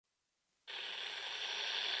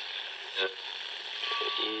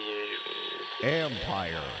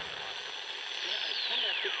Empire.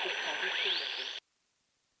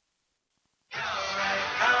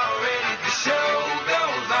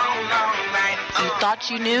 You thought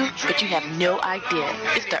you knew, but you have no idea.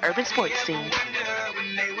 It's the urban sports scene.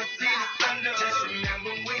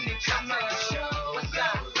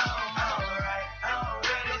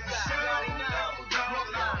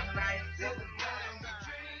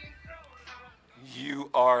 You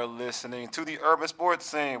are listening to the Urban Sports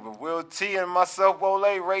Scene with Will T and myself, Wole.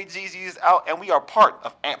 Ray Jeezy is out, and we are part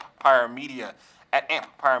of Empire Media at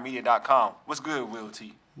empiremedia.com. What's good, Will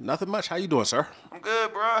T? Nothing much. How you doing, sir? I'm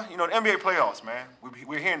good, bro. You know, the NBA playoffs, man.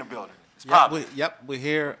 We're here in the building. It's Yep, popping. we're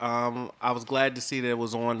here. I was glad to see that it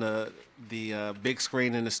was on the big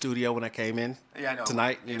screen in the studio when I came in Yeah, I know.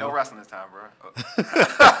 tonight. You know, wrestling this time, bro.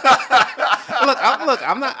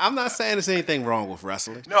 I'm not saying there's anything wrong with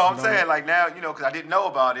wrestling. No, I'm saying like now, you know, because I didn't know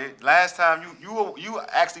about it. Last time you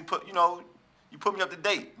actually put, you know, you put me up to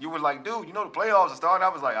date. You were like, dude, you know the playoffs are starting. I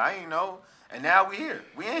was like, I ain't know. And now we here.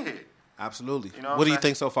 We in here. Absolutely. You know what do you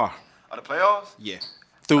think so far? Are the playoffs? Yeah,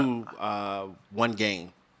 through one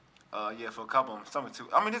game. Yeah, for a couple of them, some two.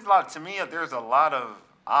 I mean, there's a lot. To me, there's a lot of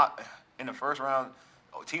in the first round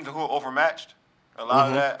teams who are overmatched. A lot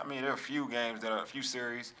of that. I mean, there are a few games a few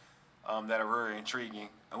series that are very intriguing,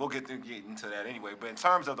 and we'll get into that anyway. But in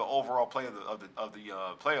terms of the overall play of the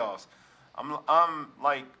playoffs, I'm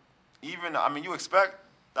like I mean, you expect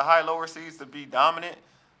the high lower seeds to be dominant,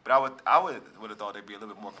 but I would have thought they'd be a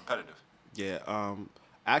little bit more competitive. Yeah.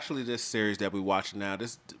 Actually, this series that we're watching now,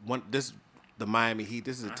 the Miami Heat.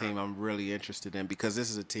 This is a team I'm really interested in because this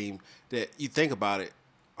is a team that you think about it.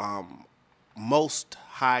 Most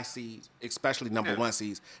high seeds, especially number one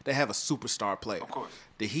seeds, they have a superstar player. Of course.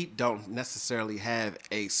 The Heat don't necessarily have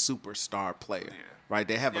a superstar player, right?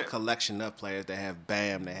 They have a collection of players. They have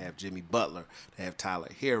Bam, they have Jimmy Butler, they have Tyler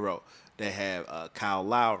Hero, they have Kyle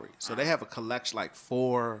Lowry. So they have a collection like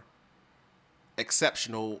four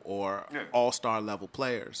exceptional or all-star level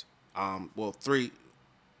players.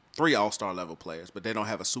 Three all-star level players, but they don't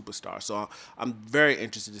have a superstar. So I'm very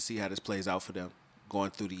interested to see how this plays out for them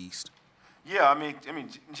going through the East. Yeah, I mean,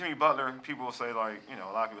 Jimmy Butler. People will say like, you know,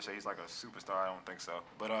 a lot of people say he's like a superstar. I don't think so,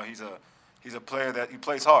 but he's a player that he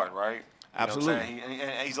plays hard, right? You Absolutely. know what I'm saying?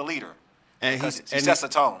 And he's a leader. And he sets the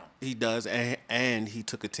tone. He does, and he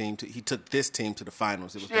took this team to the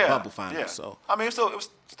finals. It was the bubble finals. Yeah. So I mean, it was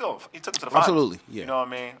still he took him to the finals. Absolutely, yeah. You know what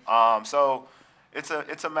I mean? So it's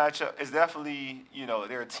a matchup. It's definitely, you know,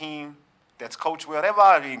 they're a team that's coached well. They have a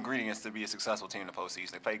lot of the ingredients to be a successful team in the postseason.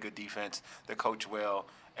 They play good defense. They coach well,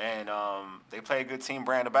 and they play a good team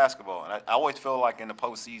brand of basketball. And I always feel like in the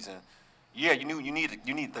postseason, yeah, you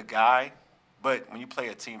need the guy. But when you play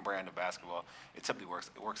a team brand of basketball, it typically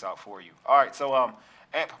works out for you. All right, so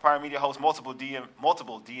Empire Media hosts multiple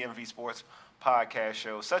DMV sports podcast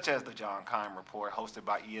shows, such as the John Keim Report, hosted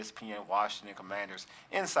by ESPN Washington Commanders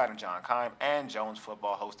insider John Keim, and Jones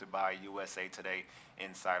Football, hosted by USA Today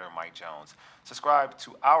insider Mike Jones. Subscribe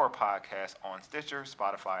to our podcast on Stitcher,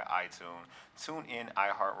 Spotify, iTunes, TuneIn,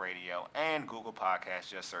 iHeartRadio, and Google Podcasts.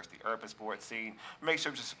 Just search the Urban Sports Scene. Make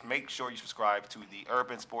sure you subscribe to the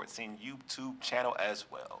Urban Sports Scene YouTube channel as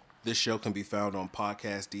well. this show can be found on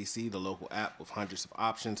Podcast DC, the local app with hundreds of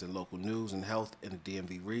options and local news and health in the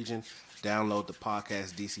DMV region. Download the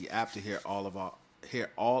Podcast DC app to hear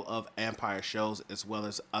all of Empire shows as well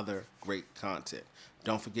as other great content.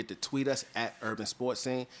 Don't forget to tweet us at Urban Sports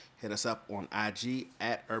Scene. Hit us up on IG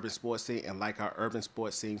at Urban Sports Scene and like our Urban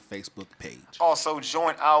Sports Scene Facebook page. Also,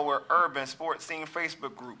 join our Urban Sports Scene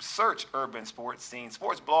Facebook group. Search Urban Sports Scene,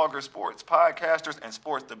 sports bloggers, sports podcasters, and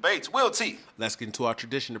sports debates. Will T. Let's get into our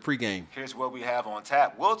tradition of pregame. Here's what we have on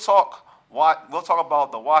tap. We'll talk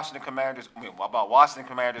about the Washington Commanders. About Washington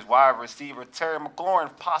Commanders wide receiver Terry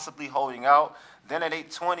McLaurin possibly holding out. Then at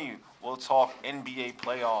 8:20, we'll talk NBA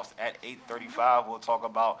playoffs. At 8:35, we'll talk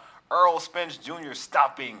about Earl Spence Jr.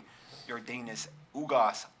 stopping Yordenis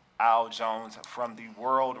Ugas. Al Jones from the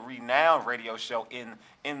world-renowned radio show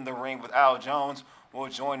In the Ring with Al Jones will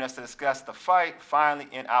join us to discuss the fight. Finally,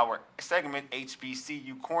 in our segment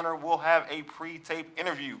HBCU Corner, we'll have a pre-tape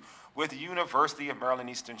interview with the University of Maryland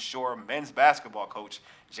Eastern Shore men's basketball coach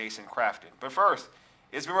Jason Crafton. But first,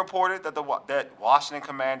 it's been reported that that Washington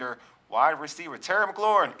Commander wide receiver Terry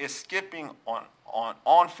McLaurin is skipping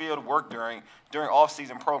on-field work during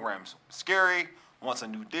off-season programs. Scary, wants a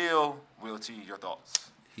new deal. Will T, your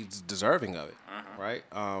thoughts? He's deserving of it, right?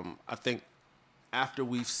 I think after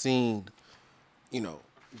we've seen,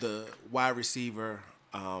 the wide receiver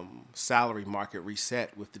salary market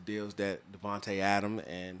reset with the deals that Devontae Adams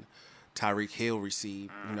and Tyreek Hill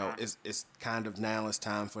received, it's kind of now it's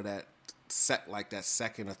time for that that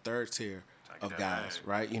second or third tier of guys,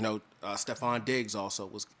 right? You know, Stephon Diggs also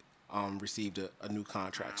was received a new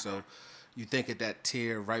contract. So you think at that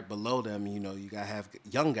tier right below them, you know, you got to have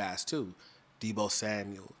young guys too. Debo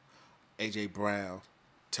Samuel, A.J. Brown,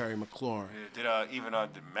 Terry McLaurin. Yeah,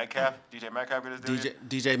 did Metcalf, DJ Metcalf get his deal?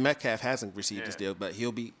 DJ Metcalf hasn't received his deal, but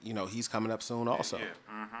he'll be, you know, he's coming up soon also.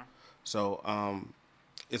 So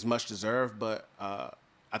it's much deserved, but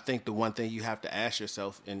I think the one thing you have to ask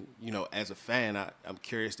yourself, and, you know, as a fan, I'm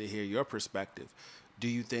curious to hear your perspective. Do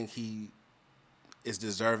you think he is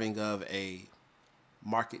deserving of a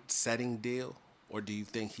market-setting deal, or do you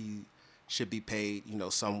think he should be paid, you know,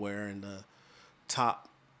 somewhere in the top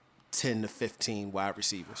 10 to 15 wide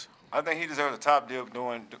receivers? I think he deserves a top deal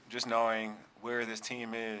just knowing where this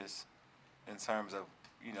team is in terms of,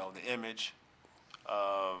 you know, the image,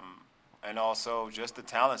 and also just the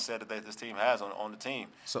talent set that this team has on the team.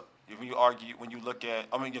 So when you look at,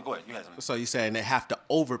 I mean, go ahead, you had something. So you're saying they have to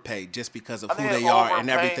overpay just because of who they are and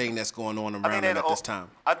everything that's going on around them at this time?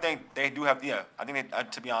 I think they do have, I think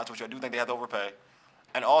to be honest with you, I do think they have to overpay.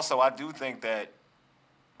 And also I do think that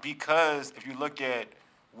because if you look at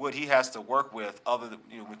what he has to work with,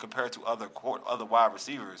 when compared to other wide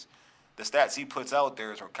receivers, the stats he puts out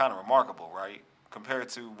there is kind of remarkable, right? Compared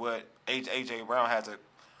to what A.J. Brown has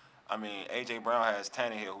A.J. Brown has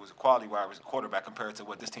Tannehill, who's a quality wide receiver quarterback, compared to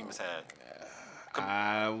what this team has had.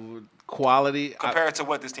 Compared to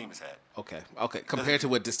what this team has had. Okay. Compared to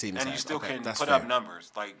what this team has had. And you still can put fair. up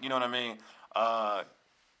numbers, like, you know what I mean.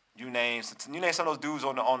 You name some of those dudes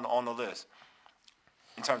on the list.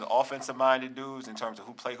 In terms of offensive-minded dudes, in terms of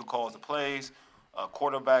who calls the plays,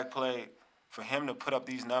 quarterback play, for him to put up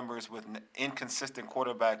these numbers with inconsistent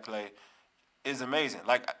quarterback play is amazing.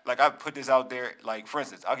 Like I put this out there. Like, for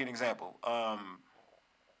instance, I'll give you an example.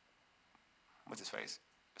 What's his face?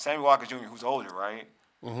 Sammy Watkins Jr., who's older, right?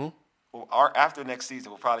 Mm-hmm. Well, after next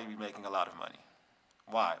season, will probably be making a lot of money.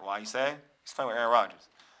 Why? Why you say? He's playing with Aaron Rodgers.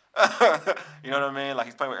 You know what I mean? Like,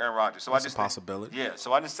 he's playing with Aaron Rodgers. So that's a possibility. Yeah.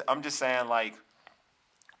 So I'm just saying, like,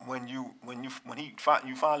 when you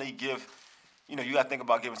finally give, you know, you got to think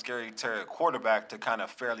about giving Scary Terry a quarterback to kind of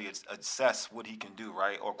fairly assess what he can do,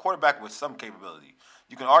 right? Or a quarterback with some capability.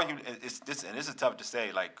 You can argue, and this is tough to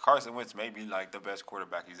say, like, Carson Wentz may be, like, the best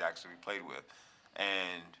quarterback he's actually played with.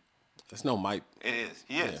 And there's no might. It is.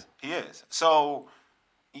 He is. So,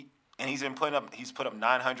 he's put up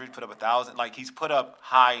 900, put up 1,000. Like, he's put up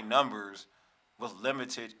high numbers with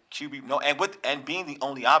limited QB, and being the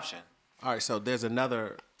only option. All right, so there's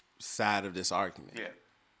another side of this argument. Yeah.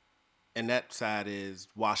 And that side is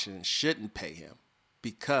Washington shouldn't pay him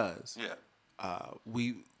because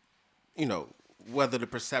whether the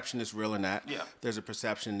perception is real or not, there's a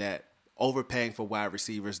perception that overpaying for wide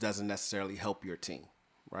receivers doesn't necessarily help your team,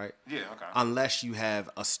 right? Yeah, okay. Unless you have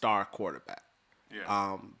a star quarterback.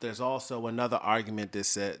 Yeah. There's also another argument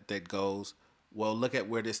that goes, well, look at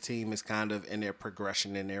where this team is kind of in their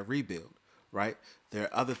progression in their rebuild, right? There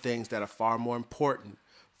are other things that are far more important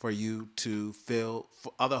for you to fill,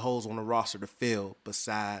 for other holes on the roster to fill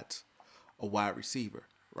besides a wide receiver,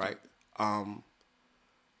 right?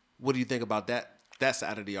 What do you think about that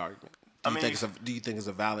side of the argument? Do you think it's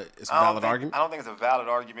a valid argument? I don't think it's a valid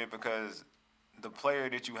argument because the player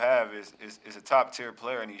that you have is a top tier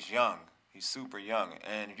player and he's young. He's super young,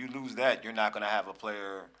 and if you lose that, you're not going to have a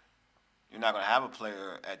player. You're not going to have a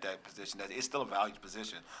player at that position. It's still a valued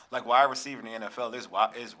position. Like, wide receiver in the NFL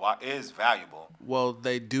is valuable. Well,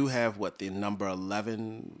 they do have, the number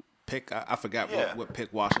 11 pick? I forgot what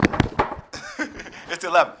pick Washington has. It's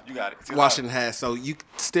 11. You got it. Washington has. So you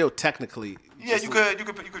still technically. Yeah, you could.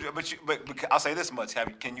 But I'll say this much: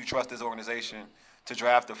 can you trust this organization to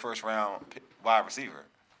draft the first round wide receiver?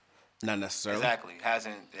 Not necessarily. Exactly.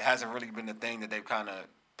 It hasn't really been the thing that they've kind of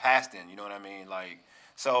passed in. You know what I mean? Like,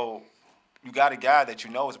 so. You got a guy that you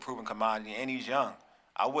know is a proven commodity, and he's young.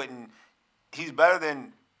 He's better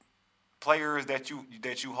than players that you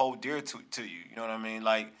hold dear to you. You know what I mean?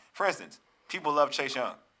 Like, for instance, people love Chase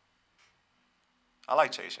Young. I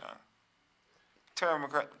like Chase Young. Terry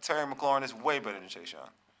McLaurin is way better than Chase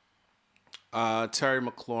Young. Terry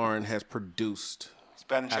McLaurin has produced. It's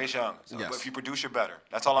better than Chase Young. So yes. If you produce, you're better.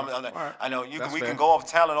 That's all I'm. Right. I know we can go off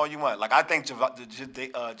talent all you want. Like, I think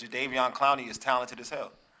Jadeveon Clowney is talented as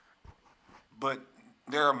hell. But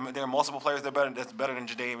there are multiple players that's better than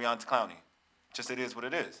Jadeveon Clowney. Just it is what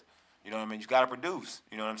it is. You know what I mean? You got to produce.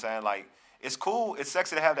 You know what I'm saying? Like, it's cool. It's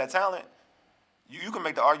sexy to have that talent. You can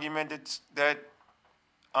make the argument that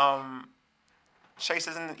Chase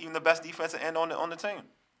isn't even the best defensive end on the team.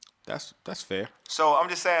 That's fair. So I'm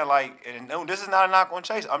just saying, like, and this is not a knock on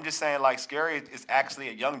Chase. I'm just saying, like, Scary is actually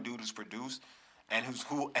a young dude who's produced and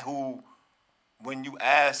who when you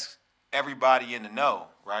ask everybody in the know,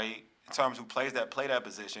 right, in terms of who play that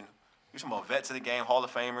position, you're talking about vets of the game, Hall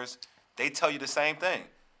of Famers, they tell you the same thing.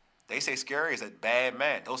 They say Scary is a bad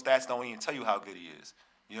man. Those stats don't even tell you how good he is.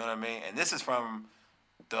 You know what I mean? And this is from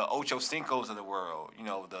the Ocho Cincos of the world,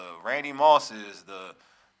 the Randy Mosses, the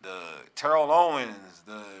Terrell Owens,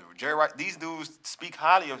 the Jerry Rice. These dudes speak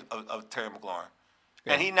highly of Terry McLaurin.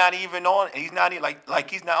 Yeah. And he's not even he's not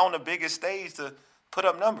on the biggest stage to put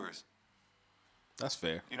up numbers. That's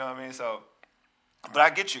fair. You know what I mean? So, but I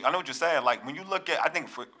get you. I know what you're saying. Like, when you look at, I think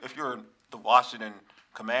if you're the Washington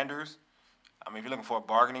Commanders, I mean, if you're looking for a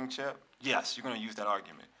bargaining chip, yes, you're going to use that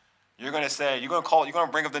argument. You're going to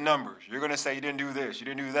bring up the numbers. You're going to say you didn't do this, you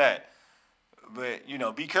didn't do that. But,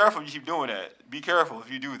 be careful if you keep doing that. Be careful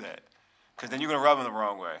if you do that, because then you're going to rub them the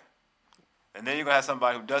wrong way. And then you're going to have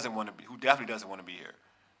somebody who definitely doesn't want to be here.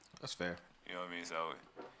 That's fair. You know what I mean? So,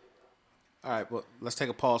 all right, well, let's take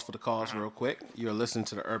a pause for the calls real quick. You're listening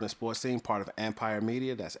to the Urban Sports Scene, part of Empire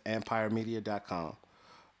Media. That's empiremedia.com.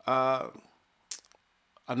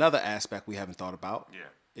 Another aspect we haven't thought about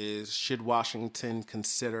is, should Washington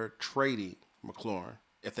consider trading McLaurin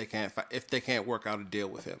if they can't work out a deal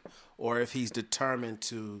with him, or if he's determined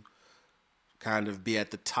to kind of be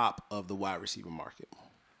at the top of the wide receiver market?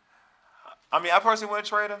 I mean, I personally wouldn't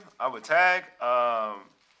trade him. I would tag,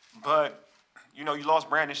 but you lost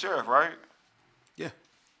Brandon Sheriff, right? Yeah.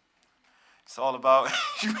 It's all about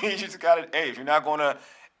you just got to. Hey, if you're not gonna,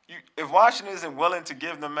 if Washington isn't willing to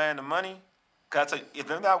give the man the money, if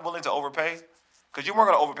they're not willing to overpay, because you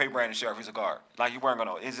weren't gonna overpay Brandon Sheriff, he's a guard. Like, you weren't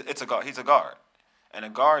gonna. It's a guard. He's a guard, and a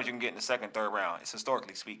guard you can get in the second, third round. It's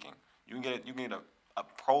historically speaking. You can get a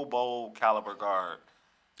Pro Bowl caliber guard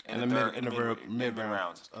in the mid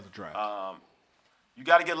rounds of the draft. You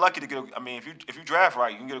got to get lucky to get. I mean, if you draft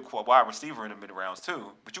right, you can get a wide receiver in the mid rounds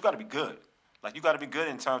too. But you got to be good. Like, you got to be good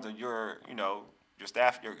in terms of your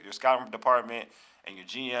staff, your scouting department, and your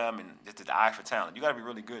GM, and just the eye for talent. You got to be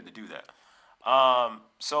really good to do that.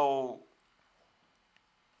 So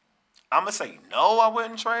I'm gonna say no, I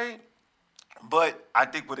wouldn't trade. But I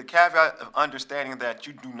think with the caveat of understanding that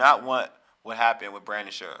you do not want what happened with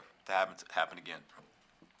Brandon Sheriff to happen again.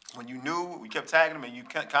 When you knew, we kept tagging him, and you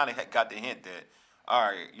kind of got the hint that, all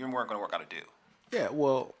right, you weren't going to work out a deal. Yeah,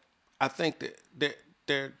 well, I think that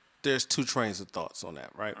there's two trains of thoughts on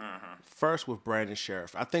that, right? Mm-hmm. First, with Brandon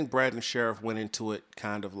Sheriff. I think Brandon Sheriff went into it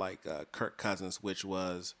kind of like Kirk Cousins, which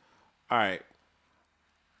was, all right,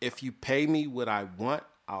 if you pay me what I want,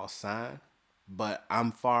 I'll sign, but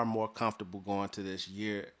I'm far more comfortable going to this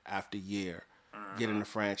year after year, getting the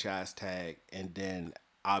franchise tag, and then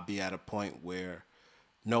I'll be at a point where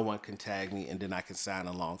no one can tag me, and then I can sign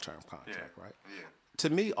a long-term contract, right? Yeah. To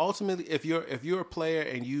me, ultimately, if you're a player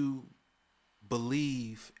and you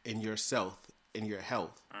believe in yourself, in your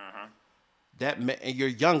health, and you're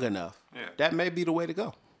young enough, that may be the way to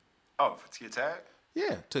go. Oh, to get tagged?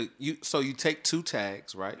 Yeah. So you take 2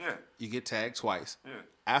 tags, right? Yeah. You get tagged twice. Yeah.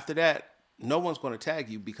 After that, no one's going to tag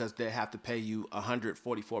you because they have to pay you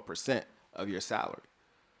 144% of your salary.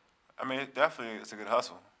 I mean, it's a good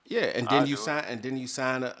hustle. Yeah, and then you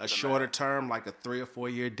sign a shorter term, like a 3 or 4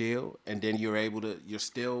 year deal, and then you're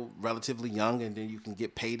still relatively young, and then you can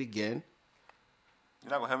get paid again.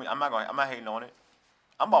 You're not gonna help me. I'm not hating on it.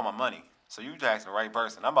 I'm about my money. So you asking the right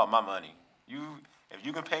person. I'm about my money. If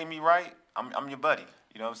you can pay me right, I'm your buddy.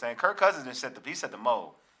 You know what I'm saying? Kirk Cousins just set the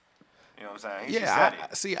mold. You know what I'm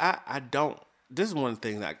saying? I don't. This is one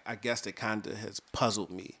thing that I guess that kind of has puzzled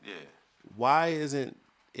me. Yeah. Why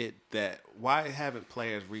haven't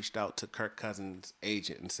players reached out to Kirk Cousins'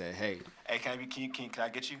 agent and said, "Hey, can I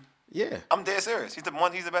get you?" Yeah, I'm dead serious. He's the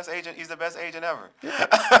best agent. He's the best agent ever. Yeah,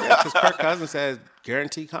 because Kirk Cousins has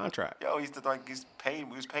guaranteed contract. He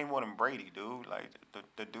was paid more than Brady, dude. Like,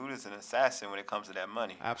 the dude is an assassin when it comes to that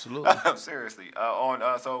money. Absolutely. Seriously.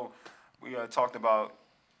 So we talked about.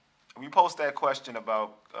 We posed that question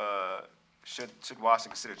about should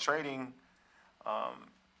Washington consider trading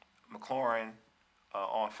McLaurin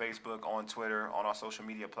on Facebook, on Twitter, on our social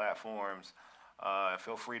media platforms.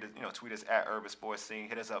 Feel free to tweet us at Urban Sports Scene.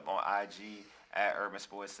 Hit us up on IG at Urban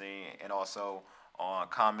Sports Scene, and also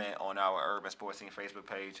comment on our Urban Sports Scene Facebook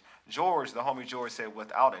page. George, the homie George, said,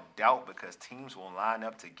 without a doubt, because teams will line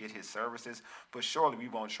up to get his services, but surely we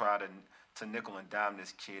won't try to nickel and dime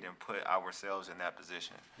this kid and put ourselves in that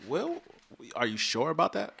position. Will, are you sure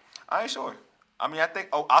about that? I ain't sure. I mean, I think.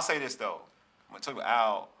 Oh, I'll say this though. When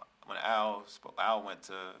Al went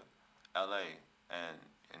to L.A. and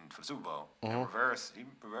for the Super Bowl, and Rivera,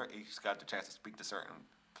 he's got the chance to speak to certain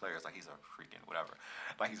players like he's a freaking whatever,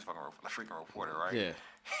 like he's a freaking reporter, right? Yeah.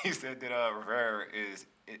 He said that Rivera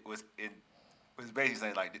was was basically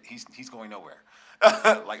saying like he's going nowhere.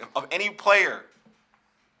 Like of any player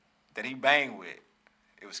that he banged with,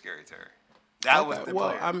 it was Scary Terry. That was the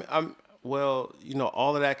well, player. well,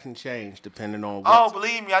 all of that can change depending on Oh, what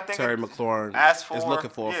believe me, I think Terry McLaurin is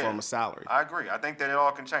looking for from a salary. I agree. I think that it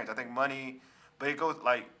all can change. I think money, but it goes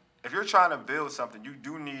like if you're trying to build something, you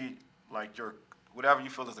do need like your whatever you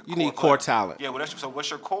feel is the core. You need core player. talent. Yeah, so what's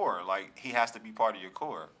your core? Like he has to be part of your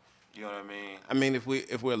core. You know what I mean? I mean, if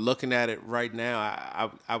we're looking at it right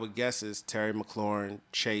now, I would guess it's Terry McLaurin,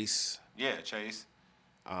 Chase. Yeah, Chase.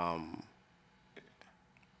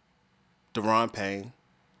 Deron Payne.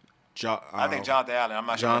 I think Jonathan Allen. I'm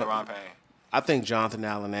not sure about Deron Payne. I think Jonathan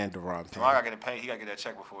Allen and Deron Payne. Deron got to get paid. He got to get that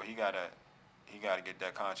check before he got to get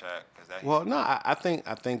that contract. Well, no, I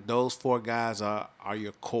think those 4 guys are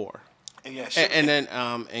your core. Yeah, and then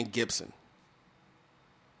and Gibson.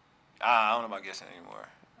 I don't know about Gibson anymore.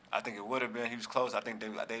 I think it would have been. He was close. I think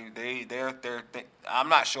they're I'm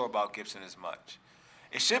not sure about Gibson as much.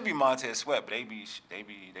 It should be Montez Sweat, but they be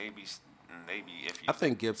iffy. I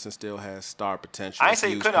think Gibson still has star potential. I ain't say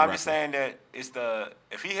he couldn't. I'm just saying that it's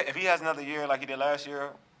if he has another year like he did last year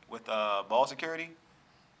with ball security,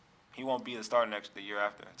 he won't be the starter the year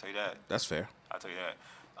after. I'll tell you that. That's fair. I'll tell you that.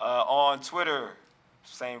 On Twitter,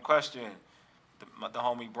 same question. The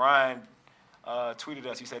homie Brian tweeted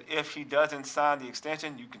us. He said, if he doesn't sign the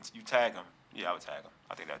extension, you tag him. Yeah, I would tag him.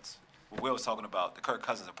 I think that's what Will was talking about, the Kirk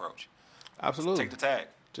Cousins approach. Absolutely. Take the tag.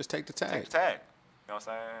 Just take the tag. Take the tag. You know what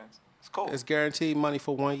I'm saying? It's cool. It's guaranteed money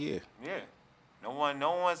for 1 year. Yeah. No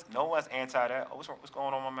one's anti that. Oh, what's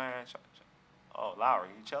going on, my man? Oh, Lowry,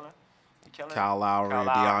 you chilling? You killing? Kyle Lowry,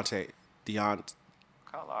 Deontay.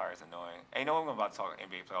 Kyle Lowry is annoying. Ain't no one about to talk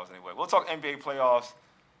NBA playoffs anyway. We'll talk NBA playoffs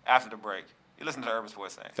after the break. You listen to the Urban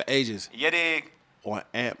Sports Scene. For ages. Yeah, dig. On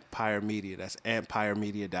Empire Media. That's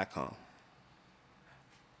empiremedia.com.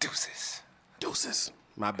 Deuces.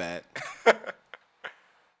 My bad.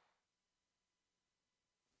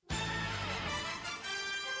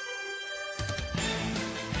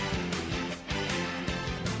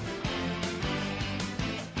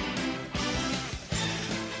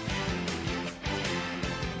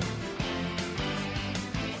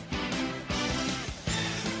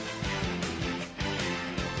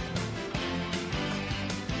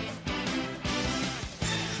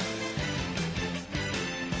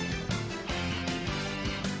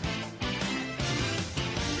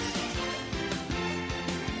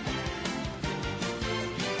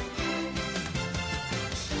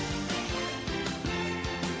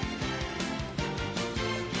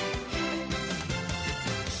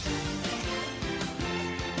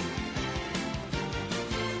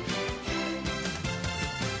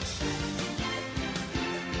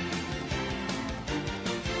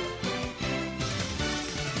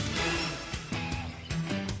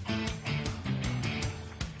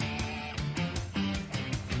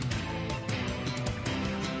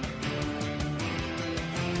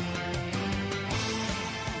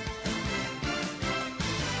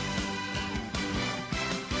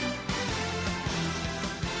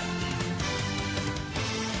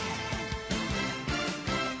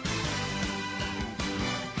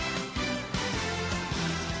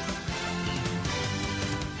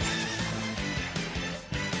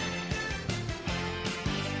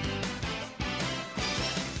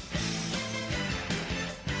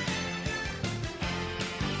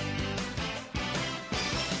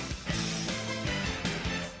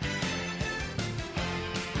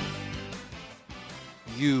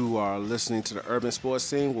 You are listening to the Urban Sports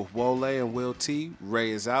Scene with Wole and Will T.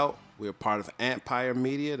 Ray is out. We're part of Empire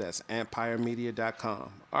Media. That's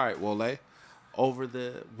empiremedia.com. All right, Wole. Over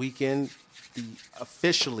the weekend,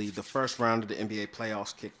 officially the first round of the NBA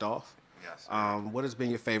playoffs kicked off. Yes. What has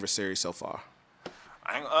been your favorite series so far?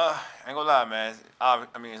 I ain't gonna lie, man. I'm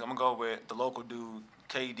gonna go with the local dude,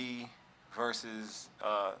 KD versus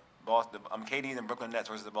Boston. KD and Brooklyn Nets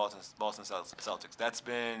versus the Boston Celtics. That's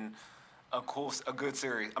been a good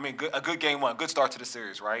series. A good game one, good start to the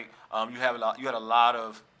series, right? You had a lot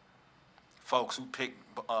of folks who picked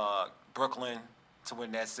Brooklyn to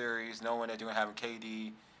win that series, knowing that you're gonna have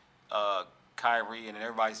KD, Kyrie, and then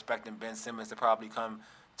everybody expecting Ben Simmons to probably come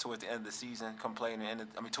towards the end of the season,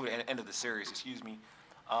 to the end of the series, excuse me.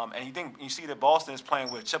 And you see that Boston is playing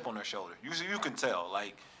with a chip on their shoulder. Usually, you can tell.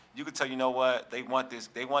 You can tell. You know what? They want this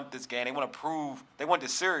game. They want to prove. They want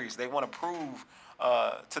this series. They want to prove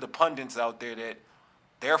to the pundits out there that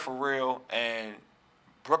they're for real and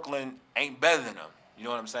Brooklyn ain't better than them. You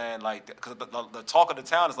know what I'm saying? Because the talk of the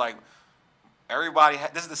town is like everybody.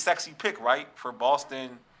 This is the sexy pick, right, for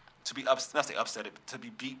Boston to be to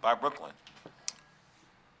be beat by Brooklyn.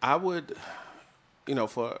 I would,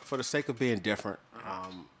 for the sake of being different,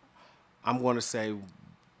 I'm going to say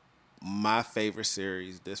my favorite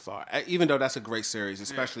series this far, even though that's a great series,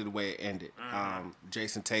 especially the way it ended.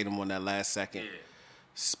 Jason Tatum on that last second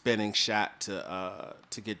spinning shot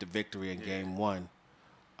to get the victory in Game 1.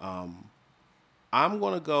 I'm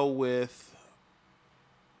going to go with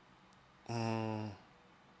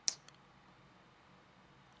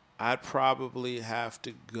I'd probably have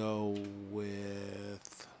to go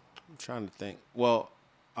with I'm trying to think. Well,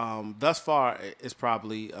 thus far it's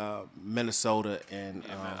probably Minnesota and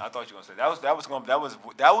Man, I thought you were gonna say that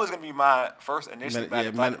was gonna be my first initial.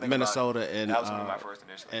 Minnesota and that was gonna be my first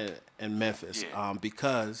initial. And Memphis,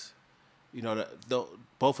 because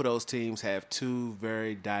both of those teams have two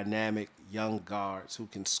very dynamic young guards who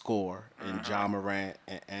can score in John Morant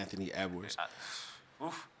and Anthony Edwards.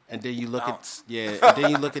 And then you look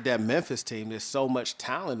at that Memphis team. There's so much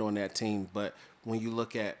talent on that team, but when you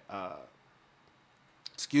look at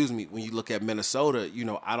Minnesota,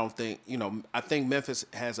 I think Memphis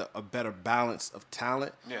has a better balance of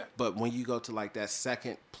talent. Yeah. But when you go to like that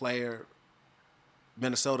second player,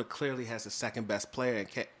 Minnesota clearly has the second best player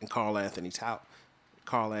in Karl Anthony Towns.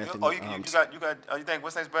 Karl Anthony. You think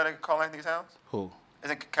what's next better than Karl Anthony Towns? Who?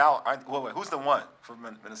 Isn't Cal? Wait, who's the one for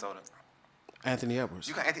Minnesota? Anthony Edwards.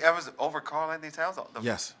 You got Anthony Edwards over Karl Anthony Towns?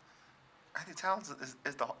 Yes. Anthony Towns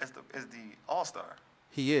is the all-star.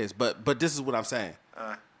 He is, but this is what I'm saying.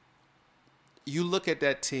 You look at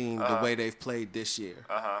that team the way they've played this year.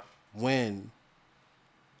 When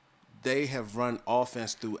they have run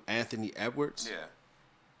offense through Anthony Edwards,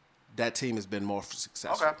 that team has been more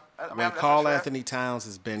successful. Okay. When Karl Anthony Towns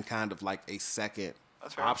has been kind of like a second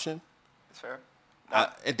option. That's fair.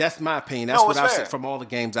 That's my opinion. That's what I've seen from all the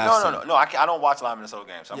games I've seen. No. I don't watch a lot of Minnesota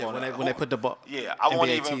games. So when they put the ball. Yeah, I won't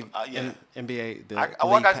NBA even. TV, NBA. I got a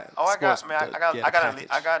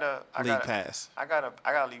league pass. I got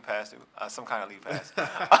a league pass. Some kind of league pass.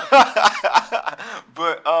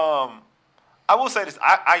 But I will say this.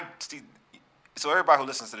 I see. So everybody who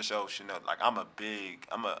listens to the show should know, like, I'm a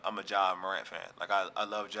Ja Morant fan. Like, I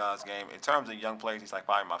love Ja's game. In terms of young players, he's like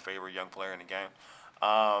probably my favorite young player in the game.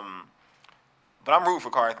 But I'm rooting for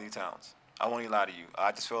Karl Anthony Towns. I won't even lie to you.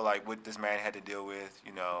 I just feel like what this man had to deal with,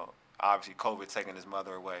 obviously COVID taking his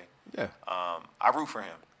mother away. Yeah. I root for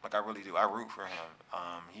him. Like, I really do. I root for him.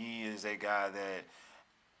 He is a guy that,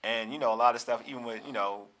 and, a lot of stuff, even with,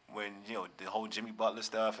 when, the whole Jimmy Butler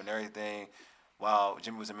stuff and everything, while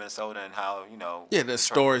Jimmy was in Minnesota and how, the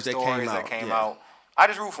stories that came out. I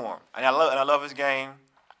just root for him. And I love his game.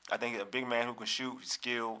 I think a big man who can shoot,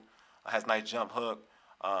 skilled, has nice jump hook.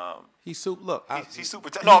 He's super.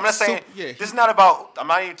 No, I'm not saying. This is not about. I'm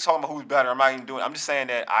not even talking about who's better. I'm not even doing. I'm just saying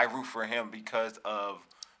that I root for him because of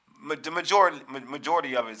the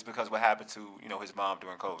majority of it is because of what happened to his mom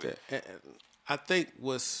during COVID. Yeah. I think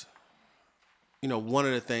was one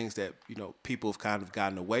of the things that people have kind of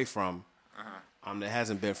gotten away from. That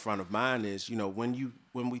hasn't been front of mind is when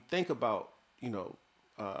we think about the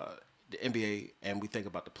NBA and we think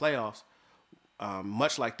about the playoffs,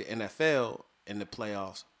 much like the NFL. In the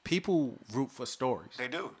playoffs, people root for stories. They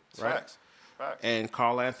do. Right? Facts. And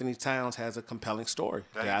Karl Anthony Towns has a compelling story.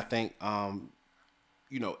 That I think,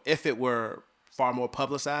 if it were far more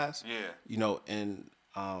publicized, in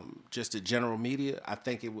just the general media, I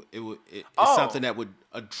think it's something that would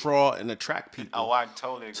draw and attract people. I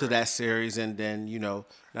totally agree. To that series, and then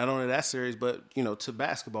not only that series, but to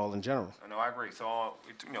basketball in general. No, I agree. So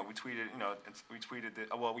we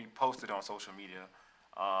tweeted, we posted on social media.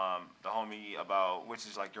 The homie about which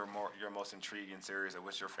is like your most intriguing series or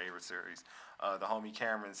what's your favorite series. The homie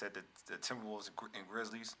Cameron said that the Timberwolves and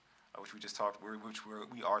Grizzlies, which we just talked,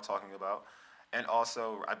 we are talking about, and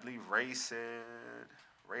also I believe Ray had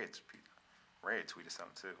tweeted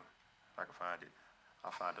something too. If I can find it,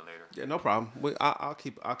 I'll find it later. Yeah, no problem. I'll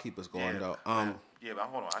keep us going though. But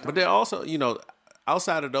hold on. But there also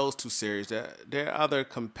outside of those two series, there are other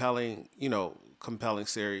compelling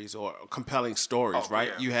series or compelling stories,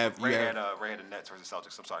 right? Yeah. Ray had the Nets versus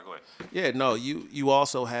Celtics. I'm sorry, go ahead. Yeah, no, you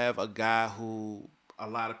also have a guy who a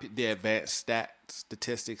lot of the advanced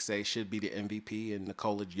statistics say should be the MVP in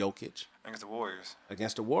Nikola Jokic.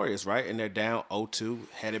 Against the Warriors, right? And they're down 0-2,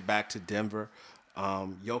 headed back to Denver.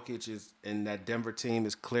 Jokic is in that Denver team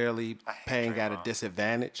is clearly playing at a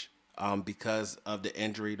disadvantage because of the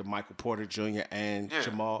injury to Michael Porter Jr. and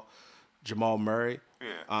Jamal Murray.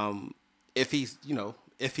 Yeah. If he's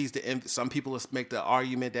the some people make the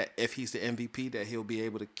argument that if he's the MVP, that he'll be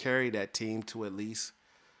able to carry that team to at least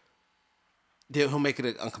he'll make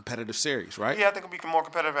it a competitive series, right? Yeah, I think it'll be more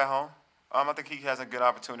competitive at home. I think he has a good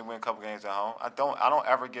opportunity to win a couple games at home. I don't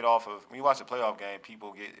ever get off of when you watch a playoff game.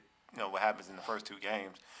 People get what happens in the first 2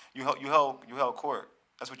 games. You held court.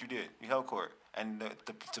 That's what you did. You held court, and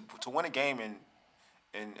to win a game in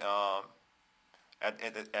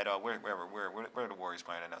where are the Warriors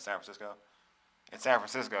playing at now? San Francisco. In San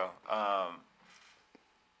Francisco,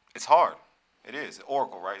 it's hard. It is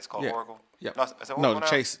Oracle, right? It's called Oracle. Yeah. No, is it Oracle now?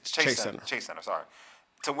 Chase Center. Chase Center. Sorry.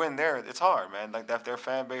 To win there, it's hard, man. Like their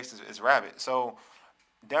fan base is rabid. So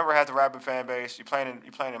Denver has a rabid fan base. You're playing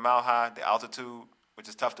in Mile High, the altitude, which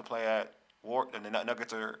is tough to play at. And the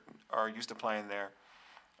Nuggets are used to playing there.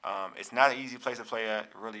 It's not an easy place to play at.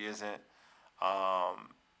 It really isn't.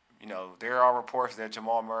 There are reports that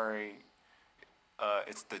Jamal Murray,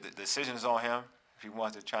 it's the decision is on him if he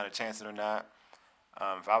wants to try to chance it or not.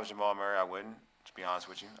 If I was Jamal Murray, I wouldn't. To be honest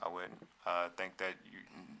with you, I wouldn't. Think that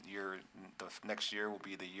the next year will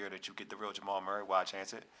be the year that you get the real Jamal Murray. Why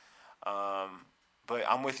chance it? But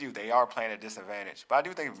I'm with you. They are playing at a disadvantage. But I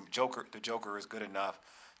do think the Joker is good enough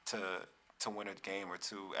to win a game or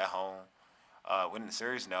 2 at home. Winning the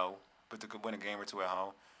series, no. But to win a game or 2 at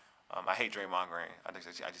home. I hate Draymond Green. I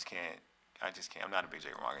just can't. I'm not a big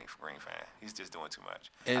Draymond Green fan. He's just doing too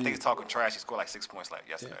much. And I think he's talking trash. He scored like 6 points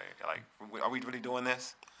yesterday. Yeah. Like, are we really doing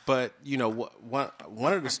this? But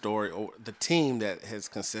one of the story, or the team that has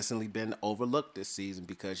consistently been overlooked this season,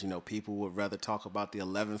 because people would rather talk about the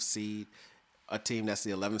 11th seed, a team that's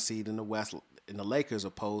the 11th seed in the West, in the Lakers,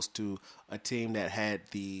 opposed to a team that had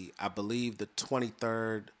I believe the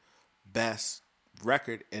 23rd best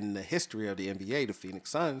record in the history of the NBA, the Phoenix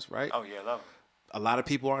Suns, right? Oh yeah, love it. A lot of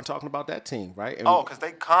people aren't talking about that team, right? Because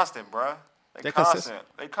they constant, bruh. They're consistent.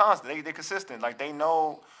 Consistent. They constant. They consistent. Like they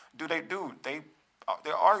know. They're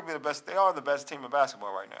arguably the best. They are the best team in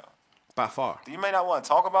basketball right now. By far. You may not want to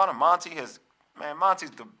talk about him. Monty's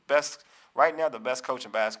the best right now. The best coach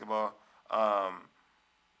in basketball.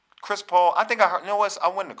 Chris Paul. I think I heard. You know what? I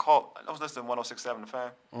went to call. I was listening to 106.7 The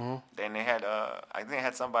Fan. Mm-hmm. Then they had. I think they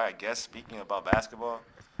had somebody, I guess, speaking about basketball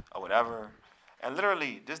or whatever. And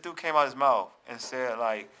literally, this dude came out his mouth and said,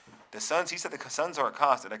 like, the Suns. He said the Suns are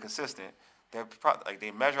constant. They're consistent.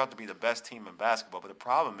 They measure out to be the best team in basketball. But the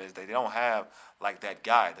problem is they don't have like that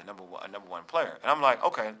guy, the number one player. And I'm like,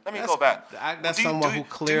 okay, let me go back. That's someone who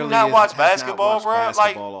clearly do you not watch has basketball, not watched bro?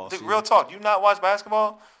 basketball Like, real talk. Do you not watch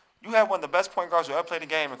basketball? You have one of the best point guards who ever played the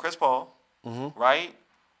game in Chris Paul, right?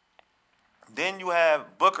 Then you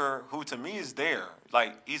have Booker, who to me is there.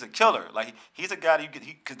 Like, he's a killer. Like, he's a guy that you get,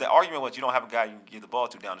 because the argument was you don't have a guy you can give the ball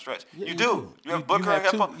to down the stretch. Yeah, you do. You have Booker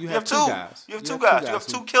and you have two guys. You have two guys. You have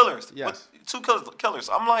 2 killers. Yes. Two killers.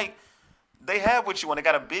 I'm like, they have what you want. They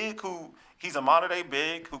got a big he's a modern day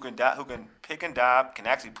big who can pick and dive, can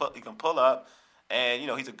actually pull up, and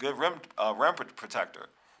he's a good rim protector.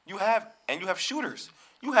 You have shooters.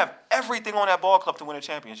 You have everything on that ball club to win a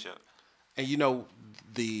championship. And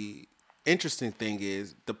the interesting thing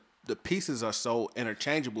is the pieces are so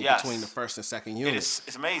interchangeable between the first and second unit.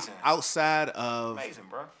 It's amazing. Amazing,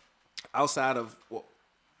 bro. Outside of,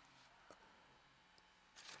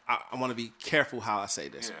 I want to be careful how I say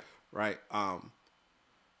this, right?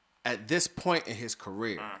 At this point in his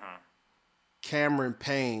career, Cameron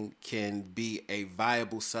Payne can be a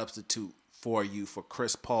viable substitute for you for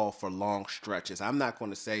Chris Paul for long stretches. I'm not going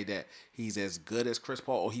to say that he's as good as Chris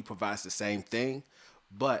Paul or he provides the same thing,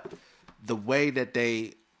 but the way that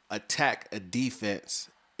they attack a defense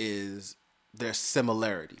is there's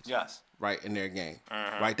similarities. Yes. Right, in their game.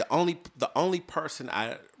 Right? The only person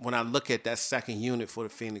when I look at that second unit for the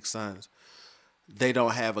Phoenix Suns, they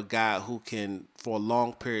don't have a guy who can, for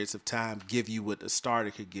long periods of time, give you what the starter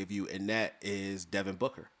could give you, and that is Devin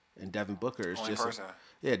Booker. And Devin Booker is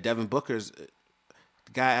Devin Booker's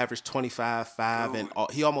the guy averaged 25-5, and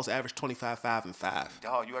he almost averaged 25-5 and 5.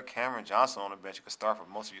 Dog, you got Cameron Johnson on the bench. You could start for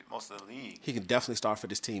most of the league. He can definitely start for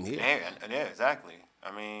this team here. Yeah, exactly.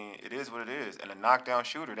 I mean, it is what it is. And a knockdown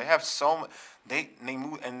shooter. They have so much. They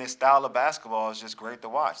move, and this style of basketball is just great to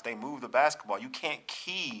watch. They move the basketball. You can't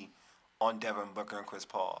key on Devin Booker and Chris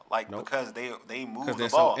Paul, because they move the ball. Because they're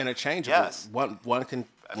so interchangeable. Yes. One can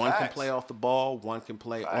play off the ball. One can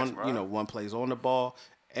play one plays on the ball.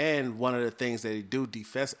 And one of the things that they do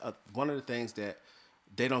defense. One of the things that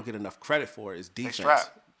they don't get enough credit for is defense.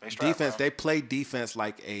 They strap, defense. Bro. They play defense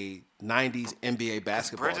like a '90s NBA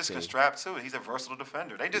basketball Bridges team. can strap too. He's a versatile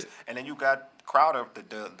defender. And then you got Crowder,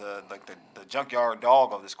 the junkyard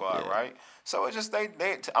dog of the squad, right? So it's just they.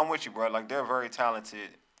 I'm with you, bro. Like, they're a very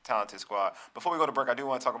talented squad. Before we go to break, I do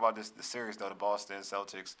want to talk about the series though, the Boston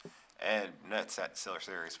Celtics and Nets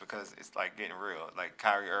series, because it's like getting real. Like,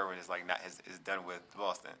 Kyrie Irving is like is done with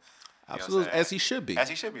Boston. Absolutely, saying? as he should be. As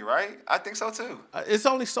he should be, right? I think so too. It's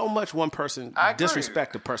only so much one person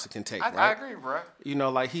disrespect a person can take, right? I agree, bro. You know,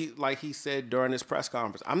 like he said during his press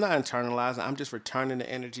conference, I'm not internalizing. I'm just returning the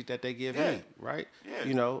energy that they give me, right? Yeah.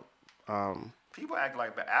 You know, people act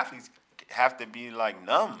like the athletes have to be like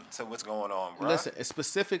numb to what's going on, bro. listen,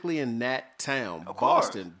 specifically in that town, Of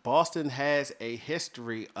course. Boston has a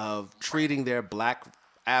history of treating their black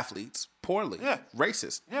athletes poorly,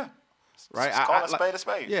 racist, right? Just call a spade a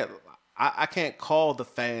spade. Yeah, I can't call the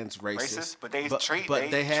fans racist, but they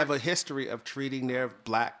they have a history of treating the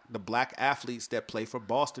black athletes that play for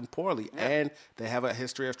Boston poorly, and they have a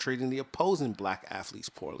history of treating the opposing black athletes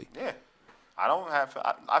poorly. Yeah,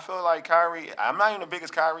 I feel like Kyrie. I'm not even the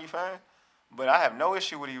biggest Kyrie fan, but I have no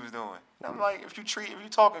issue with what he was doing. I'm like, if you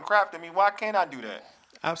talking crap to me, why can't I do that?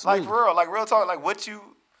 Absolutely, like real talk. Like, what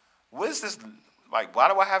is this? Like,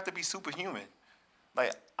 why do I have to be superhuman?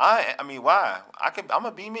 Like, I mean, why? I'm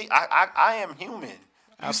gonna be me. I am human. You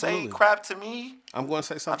Absolutely. say crap to me, I'm going to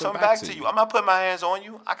say I'm something coming back back to to you. I'm not putting my hands on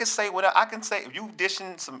you. I can say what I can say. If you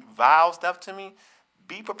dishing some vile stuff to me,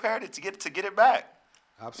 be prepared to get it back.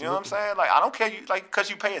 Absolutely. You know what I'm saying? Like, I don't care because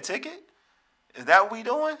you pay a ticket. Is that what we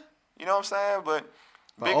doing? You know what I'm saying?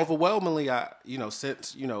 But overwhelmingly,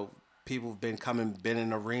 since people have been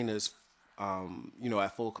in arenas,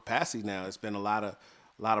 at full capacity now, it's been a lot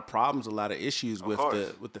of problems, a lot of issues with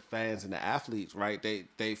the fans and the athletes, right?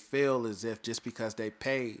 They feel as if just because they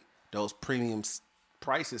pay those premium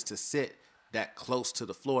prices to sit that close to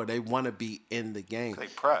the floor, they want to be in the game. They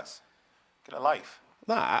press. Get a life.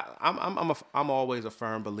 Nah, I'm always a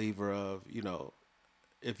firm believer of,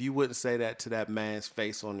 if you wouldn't say that to that man's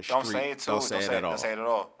face on the street, don't say it too. Don't say it at all. Don't say it at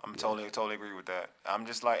all. I'm totally agree with that. I'm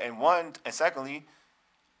just like, and secondly,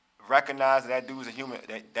 recognize that dude's a human.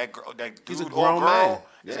 That dude He's a or grown girl man.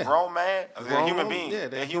 is a grown man. They're human beings. Yeah,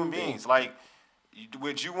 they're human beings. Like,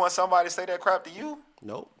 would you want somebody to say that crap to you?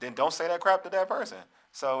 Nope. Then don't say that crap to that person.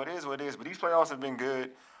 So it is what it is. But these playoffs have been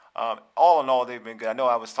good. All in all, they've been good. I know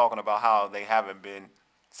I was talking about how they haven't been.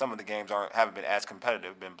 Some of the games haven't been as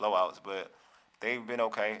competitive, been blowouts, but they've been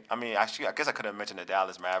okay. I mean, I guess I could have mentioned the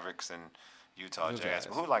Dallas Mavericks and Utah Jazz,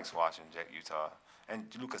 but who likes watching Utah? And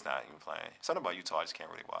Luka's not even playing. Something about Utah I just can't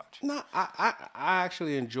really watch. No, I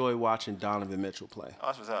actually enjoy watching Donovan Mitchell play. Oh,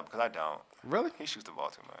 that's what's up, because I don't. Really? He shoots the ball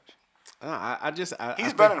too much.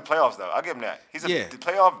 He's better in the playoffs, though. I'll give him that. The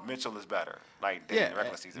playoff Mitchell is better, than the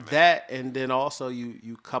regular season Mitchell. That, and then also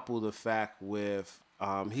you couple the fact with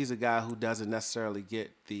he's a guy who doesn't necessarily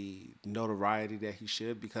get the notoriety that he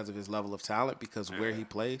should because of his level of talent, because where he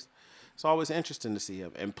plays. It's always interesting to see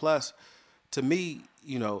him. And plus, to me,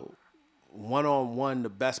 one-on-one, the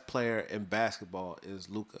best player in basketball is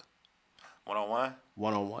Luka. One-on-one?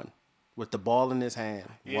 One-on-one. With the ball in his hand.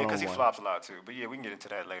 Yeah, because he flops a lot, too. But, yeah, we can get into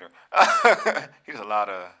that later. He does a lot.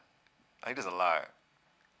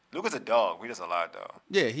 Luka's a dog. He does a lot, though.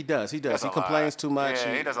 Yeah, he does. He complains too much.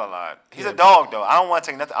 Yeah, he does a lot. He's a dog, though. I don't want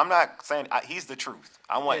to take nothing. I'm not saying he's the truth.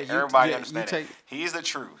 I want everybody to understand that. He's the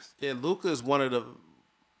truth. Yeah, Luka is one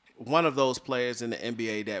of those players in the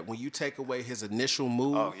NBA that when you take away his initial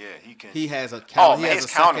move, he has a counter. He has a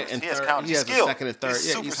second and third. He has a second and third.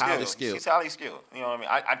 Yeah, he's highly skilled. He's highly skilled. You know what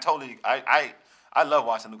I mean? I love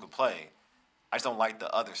watching Luka play. I just don't like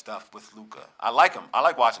the other stuff with Luka. I like him. I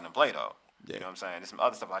like watching him play, though. Yeah. You know what I'm saying? There's some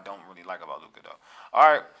other stuff I don't really like about Luka, though.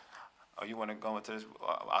 All right. Oh, you want to go into this?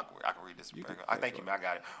 I can read this. Thank you, man. I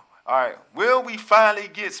got it. All right. Will we finally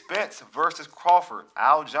get Spence versus Crawford?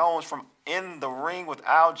 Al Jones from In the Ring with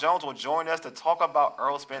Al Jones will join us to talk about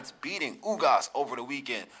Earl Spence beating Ugas over the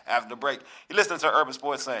weekend after the break. You're listening to Urban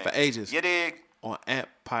Sports Saying. For ages. You dig? On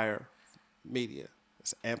Empire Media.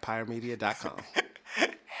 It's empiremedia.com. empiremedia.com.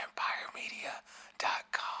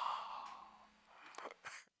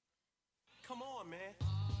 Come on, man.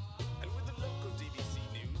 And with the local DVC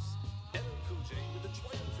news, LL Cool J with a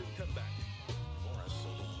triumphant comeback. Morris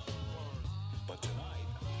Saloon. But tonight,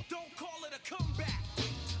 don't call it a comeback.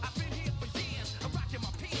 I've been here for years. I'm rocking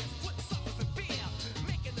my pants, putting suckers in fear,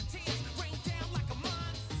 making the tears rain down like a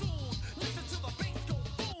monsoon. Listen to the bass go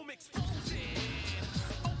boom, explosion.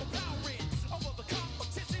 Overpowering over the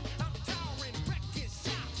competition. I'm towering,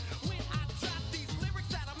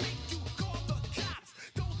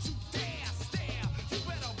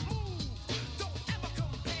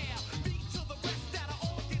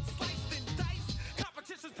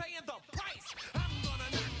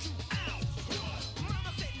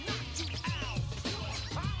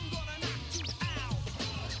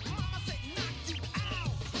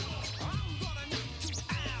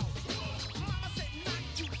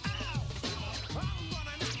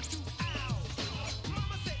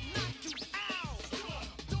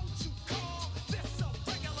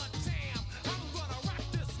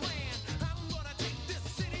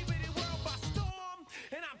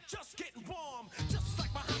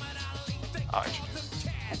 I'll introduce.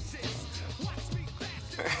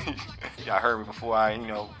 Y'all heard me before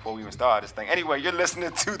we even started this thing. Anyway, you're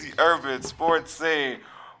listening to the Urban Sports Scene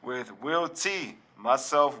with Will T,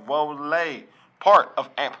 myself, Wole, part of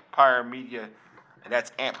Empire Media, and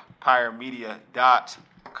that's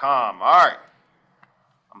empiremedia.com. All right.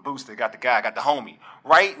 I'm boosted. Got the guy, got the homie.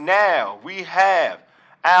 Right now, we have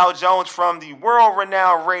Al Jones from the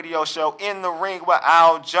world-renowned radio show In the Ring with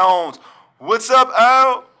Al Jones. What's up,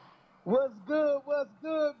 Al? What's good,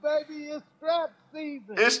 baby? It's strap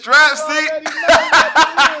season. It's strap season. You already know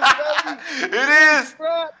what it is, baby. It is.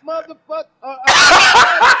 Strap, motherfucker.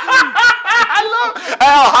 I love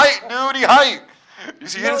Al hype, dude. He hype. You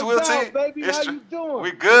see his Will T? Baby, how you doing?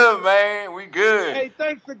 We good, man. We good. Hey,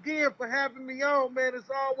 thanks again for having me on, man. It's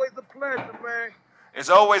always a pleasure, man. It's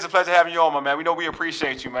always a pleasure having you on, my man. We know we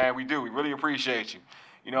appreciate you, man. We do. We really appreciate you.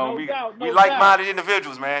 You know, we like-minded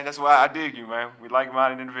individuals, man. That's why I dig you, man. We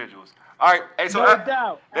like-minded individuals. All right. Hey, so no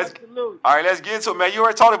doubt. Absolutely. All right, let's get into it, man. You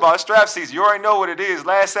already talked about it, strap season. You already know what it is.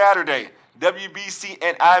 Last Saturday, WBC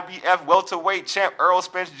and IBF welterweight champ Errol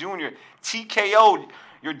Spence Jr. TKO'd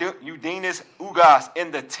Yordenis Ugas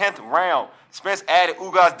in the 10th round. Spence added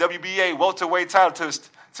Ugas' WBA welterweight title to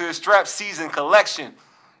his strap season collection.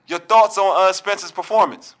 Your thoughts on Spence's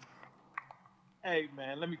performance? Hey,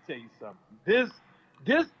 man, let me tell you something.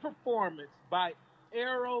 This performance by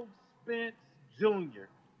Errol Spence Jr.,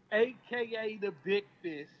 a.k.a. the Big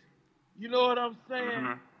Fish, you know what I'm saying?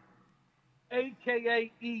 Mm-hmm.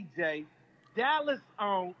 A.k.a. EJ, Dallas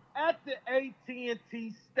owned at the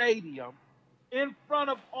AT&T Stadium in front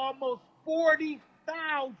of almost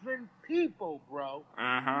 40,000 people, bro.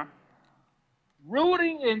 Uh-huh.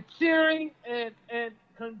 Rooting and cheering and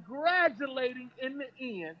congratulating in the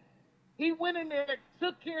end. He went in there,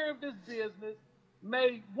 took care of his business,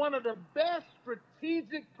 made one of the best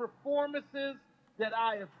strategic performances that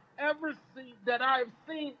I have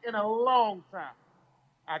seen in a long time.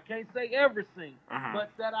 I can't say ever seen,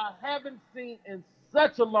 but that I haven't seen in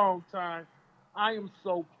such a long time. I am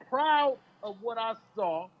so proud of what I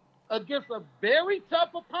saw against a very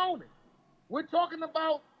tough opponent. We're talking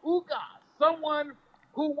about Ugas, someone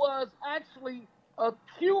who was actually a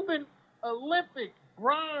Cuban Olympic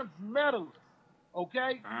bronze medalist,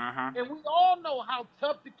 okay? And we all know how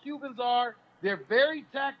tough the Cubans are. They're very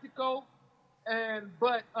tactical,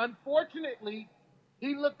 but unfortunately,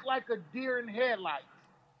 he looked like a deer in headlights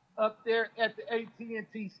up there at the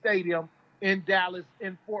AT&T Stadium in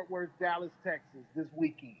Fort Worth, Dallas, Texas this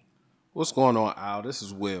weekend. What's going on, Al? This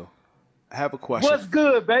is Will. I have a question. What's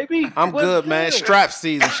good, baby? I'm good, man. Strap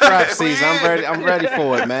season. I'm ready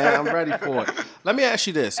for it, man. I'm ready for it. Let me ask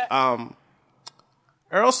you this.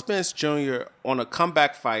 Errol Spence Jr. on a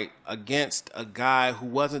comeback fight against a guy who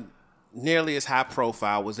wasn't nearly as high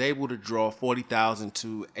profile was able to draw 40,000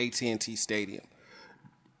 to AT&T Stadium.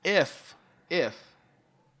 If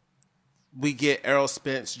we get Errol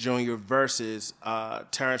Spence Jr. versus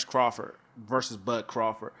Terrence Crawford versus Bud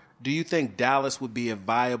Crawford, do you think Dallas would be a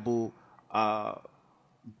viable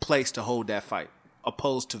place to hold that fight,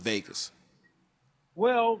 opposed to Vegas?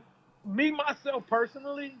 Well, me, myself,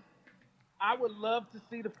 personally, I would love to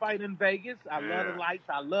see the fight in Vegas. I love the lights.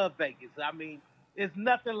 I love Vegas. I mean, it's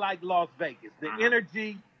nothing like Las Vegas. The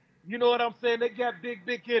energy, you know what I'm saying? They got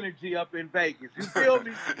big energy up in Vegas. You feel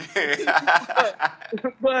me?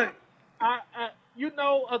 but I, you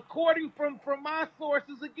know, according from my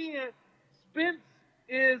sources, again, Spence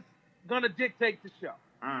is going to dictate the show.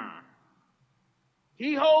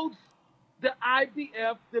 He holds the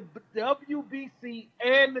IBF, the WBC,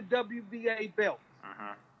 and the WBA belts.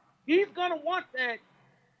 He's going to want that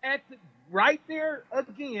right there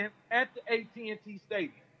again at the AT&T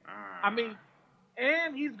Stadium. I mean,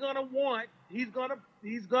 and he's going to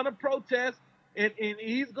protest and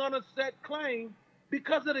he's going to set claim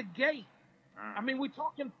because of the gate. I mean, we're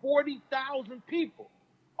talking 40,000 people.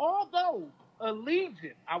 Although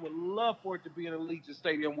Allegiant, I would love for it to be an Allegiant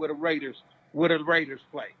Stadium where the Raiders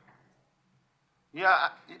play. Yeah.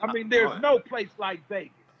 I mean, there's no place like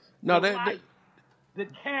Vegas. No, the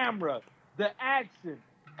camera, the action,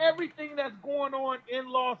 everything that's going on in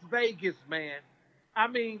Las Vegas, man. I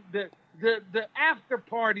mean, the after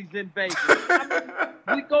parties in Vegas. I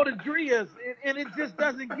mean, we go to Dria's, and it just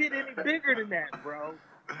doesn't get any bigger than that, bro.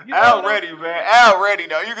 You know Al ready, man. Al ready,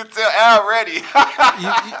 though. You can tell Al ready.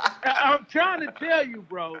 I'm trying to tell you,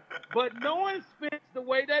 bro. But knowing Spence the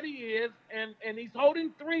way that he is, and he's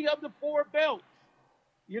holding 3 of the 4 belts,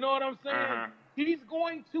 you know what I'm saying? He's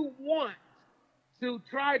going to want to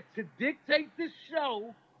try to dictate this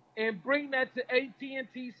show and bring that to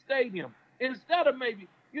AT&T Stadium instead of maybe,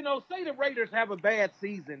 you know, say the Raiders have a bad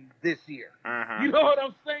season this year. You know what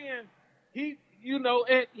I'm saying? And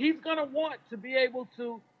he's gonna want to be able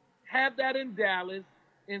to have that in Dallas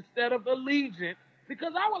instead of Allegiant,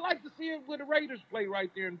 because I would like to see it with the Raiders play right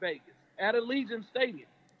there in Vegas at Allegiant Stadium.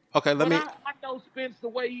 Okay, I know Spence the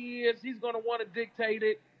way he is. He's gonna want to dictate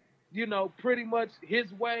it, pretty much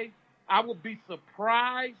his way. I would be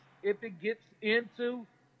surprised if it gets into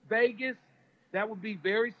Vegas. That would be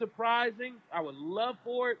very surprising. I would love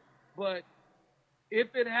for it, but if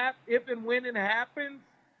and when it happens,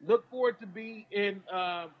 look for it to be in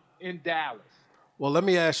Dallas. Well, let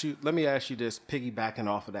me ask you this, piggybacking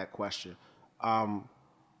off of that question.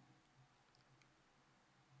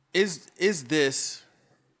 Is this?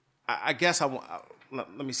 I guess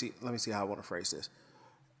let me see how I want to phrase this.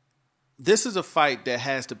 This is a fight that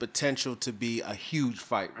has the potential to be a huge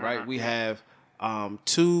fight, right? We have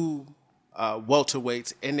two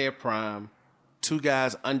welterweights in their prime, two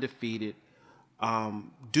guys undefeated.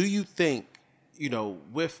 Do you think,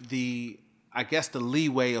 with the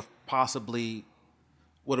leeway of possibly,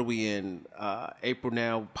 what are we in, April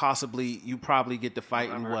now? Possibly, you probably get the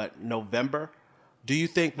fight in November? Do you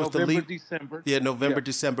think with December? Yeah, November,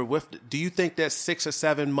 December. Do you think that 6 or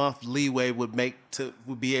 7 month leeway would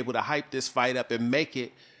be able to hype this fight up and make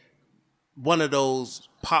it one of those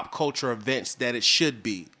pop culture events that it should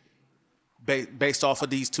be, based off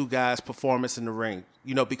of these two guys' performance in the ring?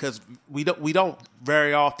 Because we don't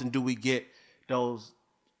very often do we get those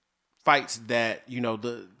fights that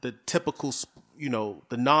the typical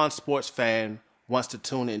the non-sports fan wants to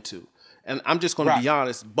tune into. And I'm just going to be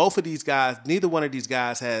honest, both of these guys, neither one of these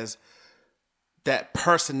guys has that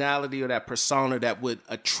personality or that persona that would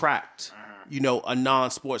attract, a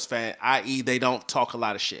non-sports fan, i.e. they don't talk a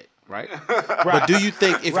lot of shit, right? But do you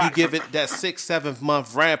think if you give it that 6-7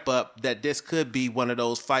 month ramp up, that this could be one of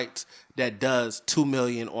those fights that does $2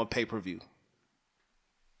 million on pay-per-view?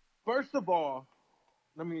 First of all,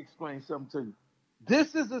 let me explain something to you.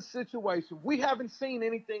 This is a situation, we haven't seen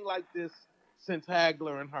anything like this since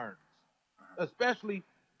Hagler and Hearns. Especially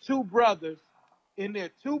two brothers in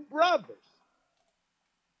that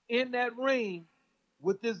ring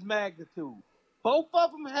with this magnitude. Both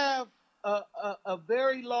of them have a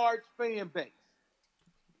very large fan base.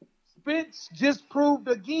 Spence just proved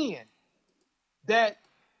again that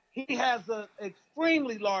he has an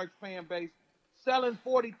extremely large fan base, selling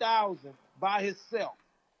 40,000 by himself.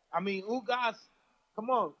 I mean, Ugas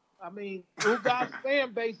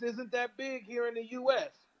fan base isn't that big here in the U.S.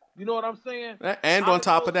 You know what I'm saying? And on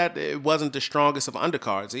top of that, it wasn't the strongest of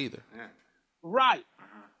undercards either. Yeah. Right.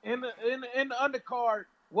 And the undercard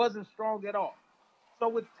wasn't strong at all. So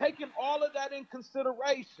with taking all of that in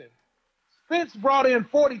consideration, Spence brought in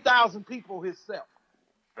 40,000 people himself.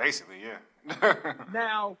 Basically, yeah.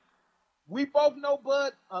 Now, we both know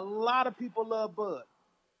Bud. A lot of people love Bud.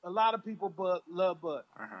 Love Bud.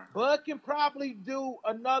 Bud can probably do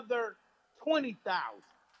another 20,000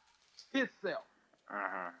 himself.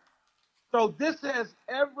 So this has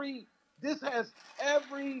every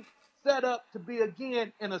setup to be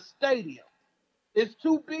again in a stadium. It's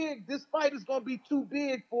too big. This fight is going to be too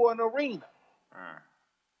big for an arena.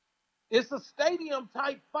 It's a stadium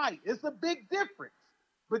type fight. It's a big difference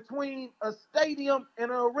between a stadium and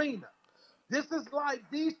an arena. This is like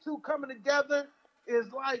these two coming together is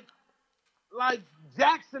like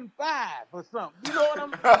Jackson 5 or something. You know what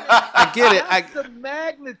I'm saying? I get it. That's the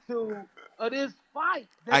magnitude of this fight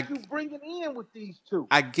that you bringing in with these two.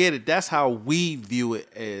 I get it. That's how we view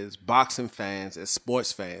it as boxing fans, as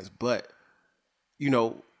sports fans. But,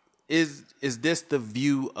 is this the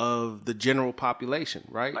view of the general population,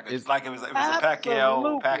 right? It was a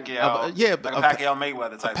Pacquiao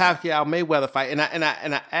Mayweather type. Pacquiao Mayweather fight, and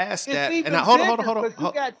I asked that, and hold on.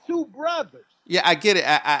 You got two brothers. Yeah, I get it.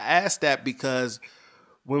 I asked that because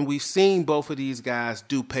when we've seen both of these guys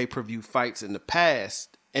do pay-per-view fights in the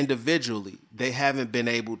past, individually, they haven't been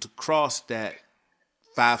able to cross that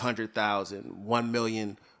 500,000, 1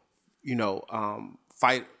 million,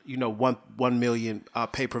 fight, 1 million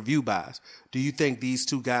pay-per-view buys. Do you think these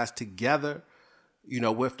two guys together,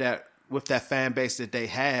 with that fan base that they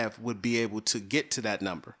have, would be able to get to that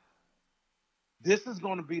number? This is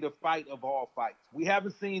going to be the fight of all fights. We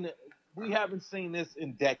haven't seen this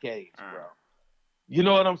in decades, bro. You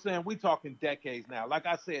know what I'm saying? We talking decades now. Like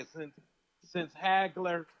I said, since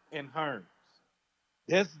Hagler and Hearns,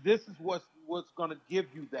 this is what's going to give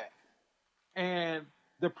you that, and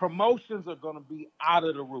the promotions are going to be out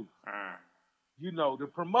of the roof. The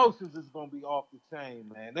promotions is going to be off the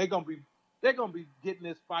chain, man. They're going to be getting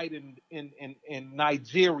this fight in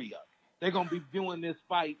Nigeria. They're going to be viewing this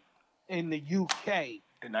fight in the UK.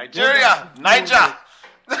 In Nigeria, Niger.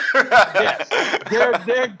 Yes,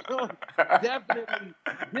 they're going definitely.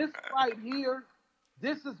 This fight here,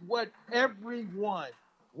 this is what everyone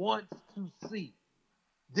wants to see.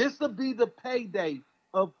 This will be the payday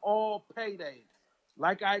of all paydays.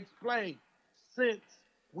 Like I explained, since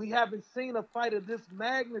we haven't seen a fight of this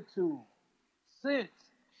magnitude since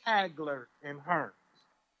Hagler and Hearns.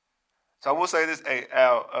 So I will say this, hey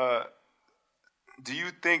Al, do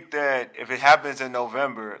you think that if it happens in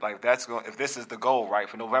November, like if this is the goal, right,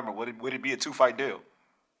 for November, would it be a 2-fight deal?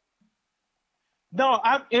 No,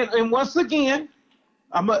 and once again,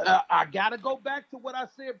 I gotta go back to what I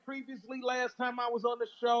said previously last time I was on the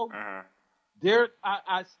show.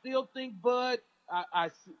 I still think Bud.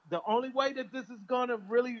 The only way that this is gonna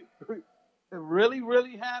really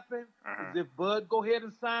happen is if Bud go ahead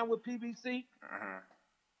and sign with PBC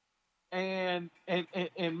and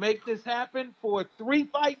make this happen for a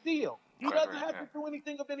 3-fight deal. He doesn't have to do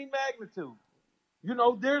anything of any magnitude. You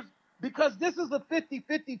know, because this is a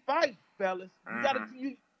 50-50 fight, fellas.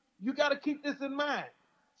 You gotta keep this in mind.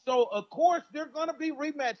 So of course there are gonna be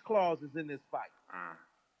rematch clauses in this fight.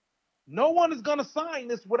 No one is gonna sign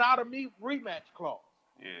this without a rematch clause.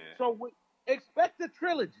 Yeah. So expect a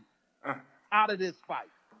trilogy out of this fight.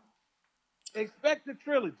 Expect a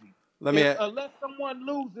trilogy. Unless someone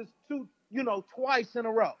loses twice in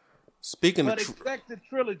a row. Expect a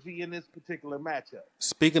trilogy in this particular matchup.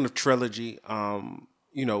 Speaking of trilogy,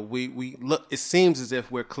 we look. It seems as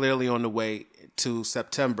if we're clearly on the way to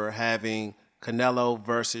September, having Canelo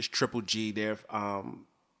versus Triple G. Their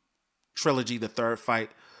trilogy, the third fight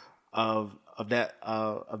of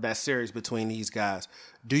that series between these guys.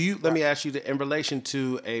 Let me ask you, in relation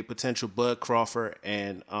to a potential Bud Crawford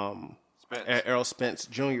and Errol Spence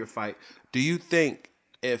Jr. fight, do you think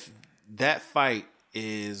if that fight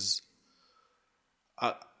is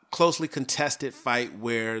a closely contested fight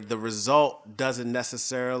where the result doesn't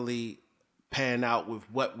necessarily pan out with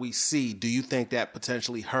what we see, do you think that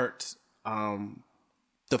potentially hurts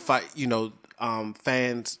the fight,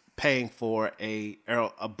 fans paying for a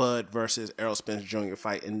Bud versus Errol Spence Jr.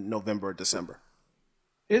 fight in November or December?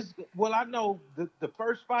 I know the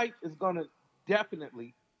first fight is going to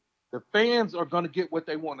definitely, the fans are going to get what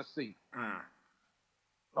they want to see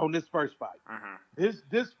on this first fight.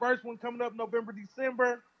 This first one coming up November,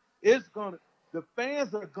 December, the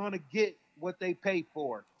fans are going to get what they pay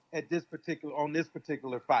for on this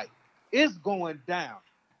particular fight. It's going down.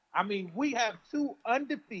 I mean, we have two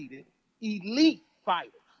undefeated elite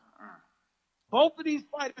fighters. Both of these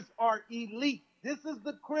fighters are elite. This is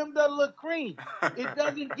the creme de la creme. It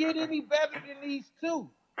doesn't get any better than these two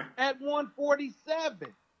at 147.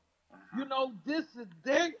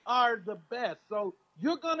 They are the best. So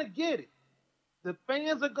you're going to get it. The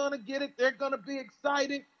fans are going to get it. They're going to be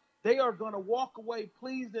excited. They are going to walk away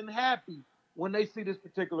pleased and happy when they see this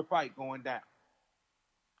particular fight going down.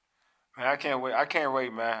 Man, I can't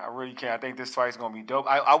wait, man. I really can't. I think this fight's going to be dope.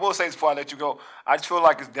 I will say this before I let you go. I just feel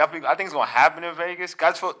like I think it's going to happen in Vegas.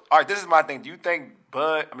 All right, this is my thing. Do you think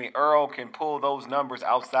Earl can pull those numbers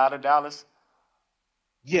outside of Dallas?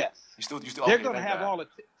 Yes. You still They're going to have all of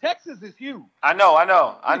Texas is huge. I know.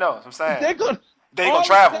 I'm saying. They're going to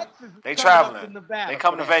travel. They traveling. They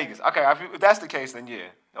come to Vegas. Okay, if that's the case, then yeah.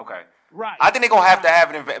 Okay. Right. I think they're going to have to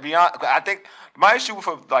have it in beyond. I think my issue with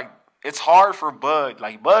it's hard for Bud.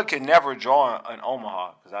 Like, Bud can never draw in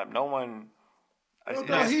Omaha because no one.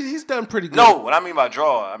 He's done pretty good. No, what I mean by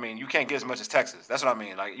draw, you can't get as much as Texas. That's what I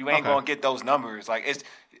mean. Like, you ain't going to get those numbers. Like,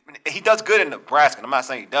 he does good in Nebraska. I'm not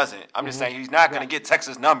saying he doesn't. I'm just saying he's not going to get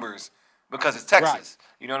Texas numbers because it's Texas. Right.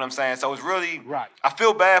 You know what I'm saying? So it's really. Right. I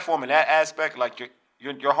feel bad for him in that aspect. Like,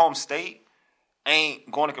 your home state ain't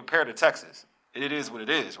going to compare to Texas. It is what it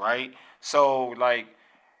is, right? So like.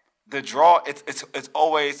 The draw, it's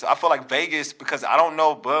always. I feel like Vegas because I don't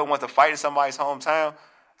know Bud wants to fight in somebody's hometown,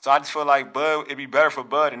 so I just feel like it'd be better for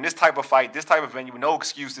Bud in this type of fight, this type of venue, with no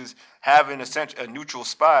excuses, having a neutral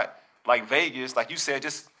spot like Vegas, like you said,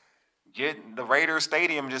 just get the Raiders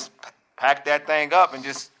Stadium, just pack that thing up and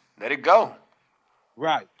just let it go.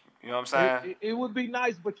 Right. You know what I'm saying? It would be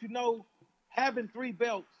nice, but having 3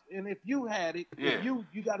 belts, and if you had it, you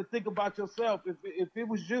got to think about yourself. If it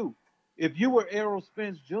was you. If you were Errol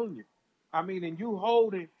Spence Jr., and you're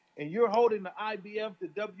holding the IBF, the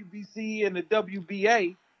WBC, and the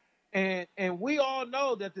WBA, and we all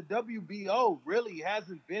know that the WBO really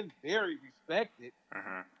hasn't been very respected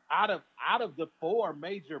out of the 4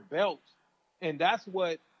 major belts, and that's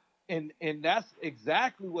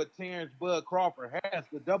exactly what Terrence Bud Crawford has,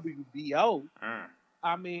 the WBO.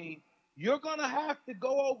 You're gonna have to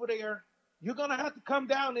go over there. You're gonna have to come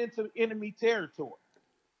down into enemy territory.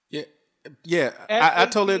 Yeah. Yeah, at I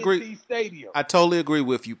totally AT&T agree. Stadium. I totally agree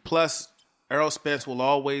with you. Plus, Errol Spence will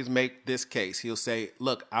always make this case. He'll say,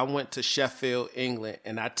 "Look, I went to Sheffield, England,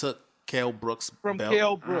 and I took Kell Brooks' From belt."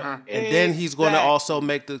 Kell Brooks. And then he's going to Exactly. also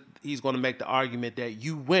make the argument that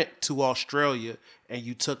you went to Australia and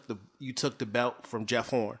you took the belt from Jeff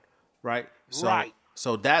Horn, right? So, Right.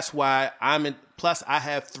 So that's why I'm in. Plus, I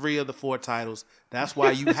have 3 of the 4 titles. That's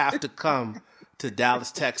why you have to come to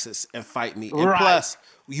Dallas, Texas, and fight me. And Right. plus,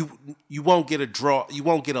 you won't get a draw. You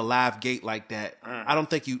won't get a live gate like that. I don't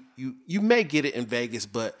think you may get it in Vegas,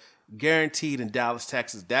 but guaranteed in Dallas,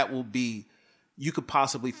 Texas, that will be. You could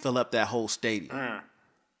possibly fill up that whole stadium.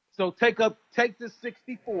 So take the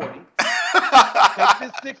 60-40. Take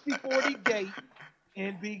the 60-40 gate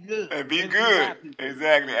and be good. And be And good. happy.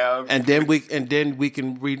 Exactly, Al. And then we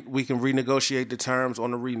can renegotiate the terms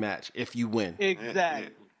on the rematch if you win. Exactly.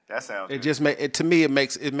 That sounds It good. just to me it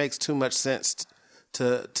makes too much sense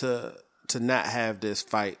to not have this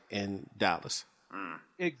fight in Dallas.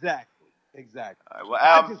 Exactly. All right, well,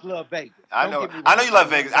 Al, I just love Vegas. I Don't know. get me I know wrong. you love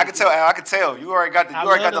Vegas. I can tell. Al, I can tell. You already got the. I You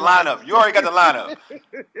already got love the the lineup. You already got the lineup.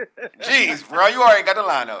 Jeez, bro, you already got the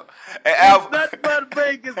lineup. And Al, Nothing but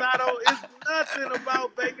Vegas. It's nothing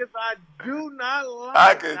about Vegas I do not like.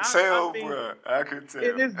 I can tell, I mean, bro. I can tell.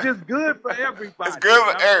 It's just good for everybody. It's good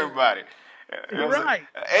for I mean, everybody. You know what I'm Right.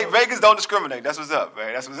 saying? Hey, Vegas don't discriminate. That's what's up,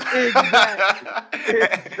 man. That's what's up. Exactly.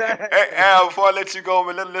 Hey, Al, before I let you go,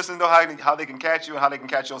 man, let the listeners know how they can catch you and how they can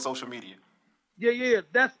catch you on social media. Yeah.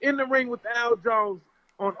 That's In the Ring with Al Jones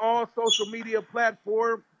on all social media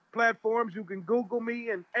platforms. You can Google me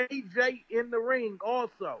and AJ in the Ring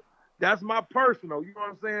also. That's my personal. You know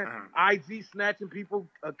what I'm saying? IG snatching people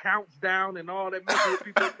accounts down and all that, messing with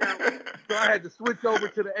people's accounts. So I had to switch over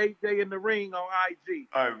to the AJ in the Ring on IG.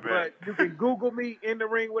 I bet. But you can Google me In the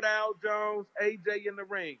Ring with Al Jones, AJ in the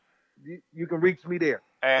Ring. You can reach me there.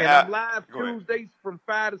 And, And I'm live go ahead. Tuesdays from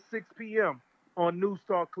 5 to 6 p.m. on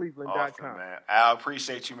newstalkcleveland.com. Awesome, man. Al,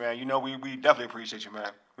 appreciate you, man. You know we definitely appreciate you, man.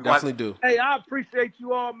 We Definitely do. Hey, I appreciate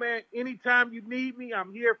you all, man. Anytime you need me,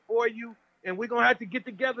 I'm here for you. And we're going to have to get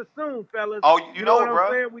together soon, fellas. Oh, you know what it, bro.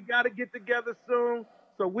 I'm saying? We got to get together soon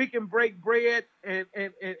so we can break bread and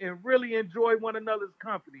really enjoy one another's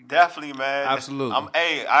company. Man. Definitely, man. Absolutely.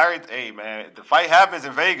 Man. If the fight happens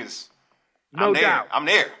in Vegas, No doubt. I'm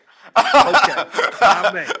there. Okay.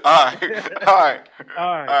 Amen. All right.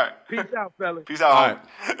 All right. Peace out, fellas. Peace out, All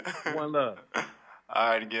homie. One love. All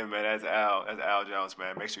right, again, man. That's Al. That's Al Jones,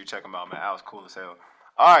 man. Make sure you check him out, man. Al's cool as hell.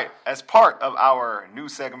 All right. As part of our new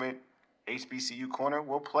segment, HBCU Corner,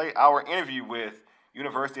 we'll play our interview with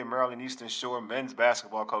University of Maryland Eastern Shore men's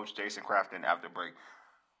basketball coach Jason Crafton after break.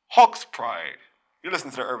 Hawks Pride. You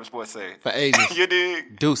listen to the Urban Sports Say. For ages. You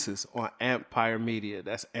dig? Deuces on Empire Media.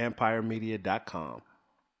 That's empiremedia.com.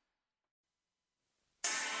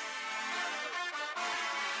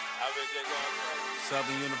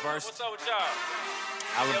 Southern University, What's up with y'all?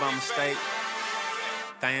 Alabama State,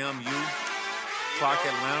 Damn you, Clark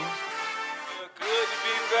Atlanta. Feel good to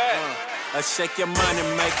be back. Shake your money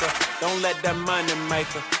maker, don't let that money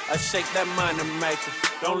maker. Shake that money maker,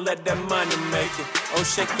 don't let that money make it. Oh,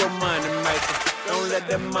 shake your money maker, don't let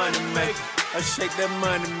that money make it. Shake that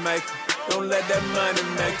money maker, don't let that money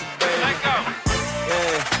make it, baby. Let go.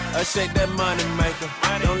 Yeah, shake that money maker,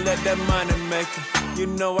 don't let that money make it. You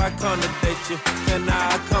know I accommodate you, can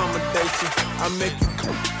I accommodate you? I make you.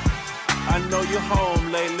 I know you're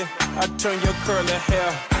home lately. I turn your curly hair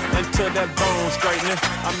into that bone straightening.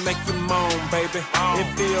 I make you moan, baby. It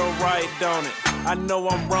feel right, don't it? I know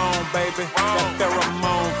I'm wrong, baby. That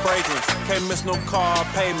pheromone fragrance can't miss no car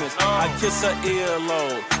payments. I kiss her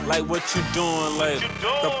earlobe like what you doing later.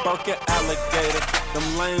 The bucket alligator, them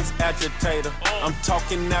lanes agitator. I'm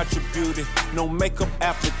talking out your beauty, no makeup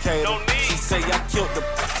applicator. She say I killed the.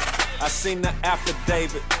 I seen the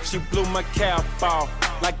affidavit. She blew my cap off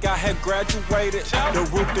like I had graduated. The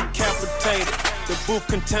roof decapitated, the booth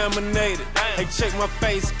contaminated. Hey, check my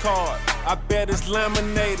face card. I bet it's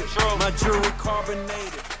laminated. My jewelry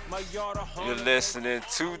carbonated. My yard a You're hundred. listening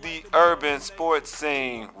to the Urban Sports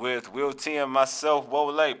Scene with Will T and myself,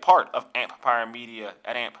 Wole, part of Empire Media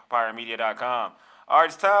at empiremedia.com. All right,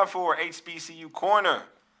 it's time for HBCU Corner.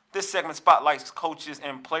 This segment spotlights coaches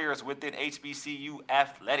and players within HBCU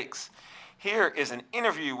athletics. Here is an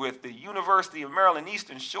interview with the University of Maryland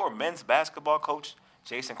Eastern Shore men's basketball coach,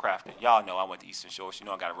 Jason Crafton. Y'all know I went to Eastern Shore, so you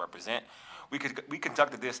know I got to represent. We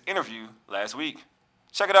conducted this interview last week.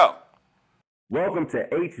 Check it out. Welcome to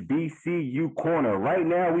HBCU Corner. Right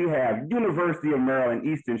now we have University of Maryland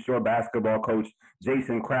Eastern Shore basketball coach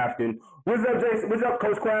Jason Crafton. What's up, Jason? What's up,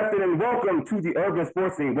 Coach Crafton? And welcome to the Urban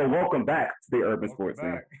Sports Scene. Well, welcome back to the Urban Sports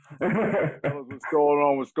Scene. What's going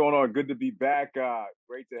on? What's going on? Good to be back.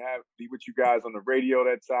 Great to be with you guys on the radio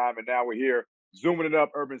that time. And now we're here zooming it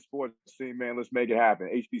up, Urban Sports Scene, man. Let's make it happen.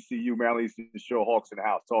 HBCU, Maryland Eastern Shore Hawks in the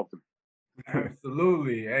house. Talk to me.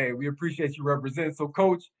 Absolutely. Hey, we appreciate you representing. So,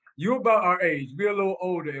 Coach, you're about our age. We're a little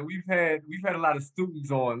older, and we've had a lot of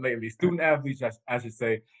students on lately, student athletes, I should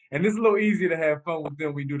say. And it's a little easier to have fun with them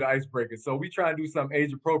when we do the icebreaker. So we try and do something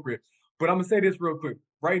age appropriate. But I'm gonna say this real quick.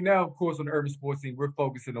 Right now, of course, on the Urban Sports Scene, we're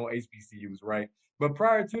focusing on HBCUs, right? But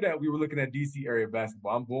prior to that, we were looking at DC area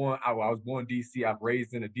basketball. I was born in DC. I've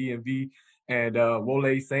raised in the DMV. And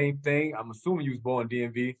Wole, same thing. I'm assuming you was born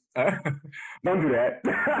in DMV. Don't do that.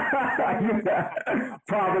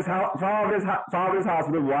 Providence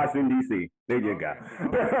Hospital, Washington, D.C. There you go.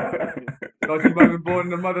 Thought you might have been born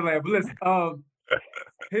in the motherland. But listen,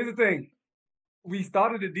 here's the thing. We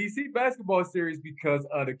started the D.C. basketball series because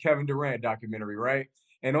of the Kevin Durant documentary, right?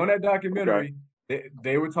 And on that documentary,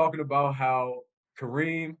 they were talking about how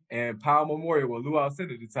Kareem and Powell Memorial, well, Lou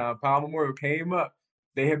Alcindor at the time, Powell Memorial came up.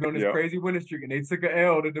 They had been on this crazy winning streak, and they took an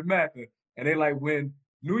L to DeMatha. And they like, when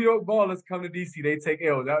New York ballers come to DC, they take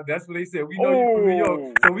L's. That's what they said. We know you from New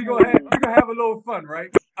York, so we're gonna have a little fun, right?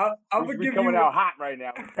 I'm gonna give coming out hot right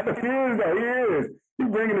now. He is. He's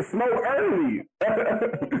bringing the smoke early.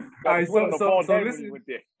 All right, so listen.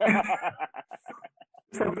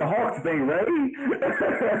 So the Hawks thing, ready?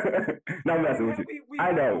 No, I'm messing with you.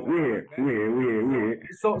 I know. We're here.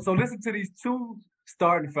 So listen to these two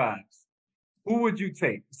starting fives. Who would you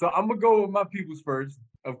take? So I'm going to go with my peoples first.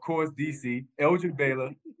 Of course, DC, Elgin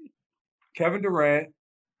Baylor, Kevin Durant,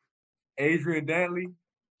 Adrian Dantley,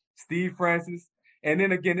 Steve Francis. And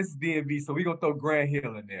then again, this is DMV, so we're going to throw Grant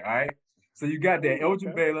Hill in there, all right? So you got that.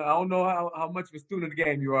 Elgin Baylor. I don't know how much of a student of the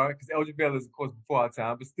game you are, because Elgin Baylor is, of course, before our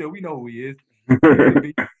time, but still, we know who he is.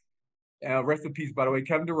 Rest in peace, by the way.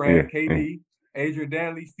 Kevin Durant, KD, Adrian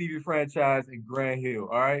Dantley, Stevie Franchise, and Grant Hill,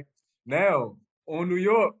 all right? Now, on New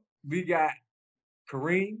York, we got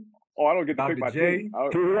Kareem. Oh, I don't get to pick my team.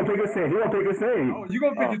 He won't pick his team. Oh, you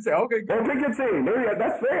gonna pick your team? Okay, good. Don't pick your team.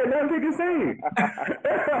 That's fair. Don't pick your team.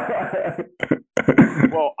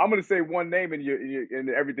 Well, I'm gonna say one name, and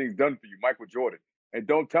everything's done for you, Michael Jordan. And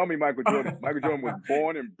don't tell me Michael Jordan. Michael Jordan was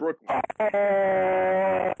born in Brooklyn.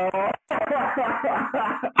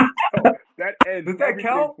 That ends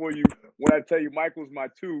everything for you when I tell you Michael's my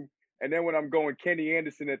 2. And then when I'm going Kenny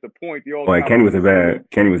Anderson at the point, Kenny was bad.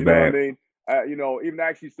 Kenny was bad. What I mean? Even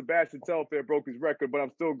actually Sebastian Telfair broke his record, but I'm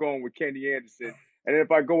still going with Kenny Anderson. And then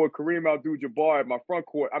if I go with Kareem Abdul-Jabbar at my front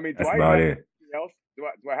court, I mean, do I have anything else? Do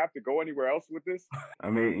I have to go anywhere else with this? I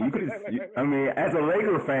mean, you could. As a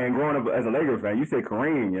Lakers fan, growing up as a Lakers fan, you say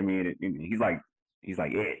Kareem. I mean, he's like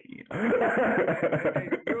it. Hey,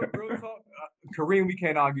 real talk, Kareem, we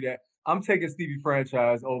can't argue that. I'm taking Stevie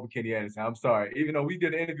Franchise over Kenny Anderson. I'm sorry. Even though we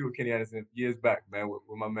did an interview with Kenny Anderson years back, man, with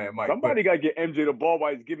my man Mike. Somebody got to get MJ the ball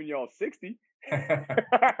while he's giving y'all 60.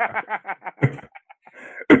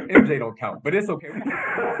 MJ don't count, but it's okay. He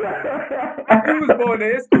was born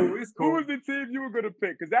there. It's cool. Who was the team you were going to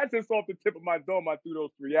pick? Because that's just off the tip of my dome. I threw those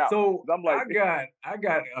 3 out. So I'm like, I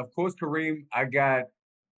got, of course, Kareem. I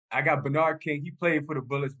got Bernard King. He played for the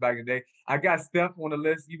Bullets back in the day. I got Steph on the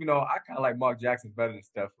list, even though I kind of like Mark Jackson better than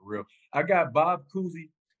Steph for real. I got Bob Cousy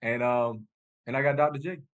and I got Dr.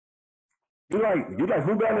 J. You like who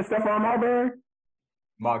better than Stephon Marbury?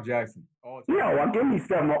 Mark Jackson. Give me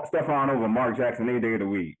Stephon over Mark Jackson any day of the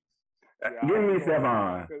week. Give me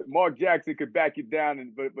Stephon. Mark Jackson could back you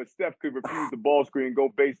down, but Steph could refuse the ball screen, go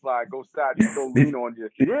baseline, go side, just go lean on you.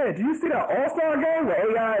 Yeah, did you see that All-Star game with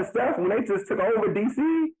AI and Steph when they just took over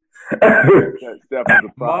DC?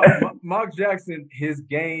 Mark Jackson, his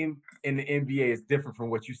game in the NBA is different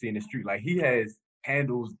from what you see in the street. Like, he has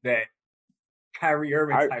handles that Kyrie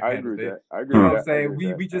Irving type handles. I agree with that. You know what I'm saying?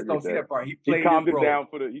 We just don't see that part. He calmed it down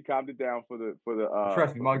for the.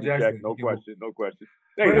 Trust me, Mark Jackson. No question.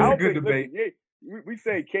 Hey, it's a good debate. We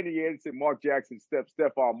say Kenny Anderson, Mark Jackson,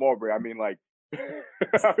 Stephon Marbury. I mean, like,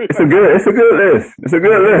 it's a good list. It's a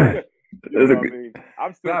good list.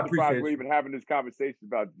 I'm still surprised we're even having this conversation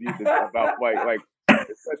about like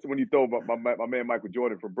especially when you throw my man Michael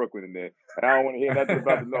Jordan from Brooklyn in there. And I don't want to hear nothing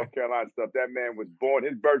about the North Carolina stuff. That man was born.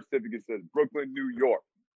 His birth certificate says Brooklyn, New York.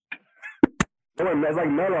 That's like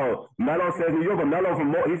Melo. Melo says New York, but Melo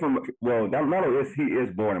he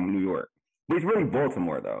is born in New York. He's really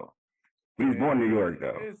Baltimore though. He's born in New York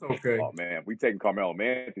though. It's okay. Oh man, we taking Carmelo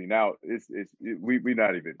Anthony now. We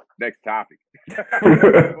not even next topic.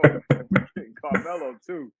 Carmelo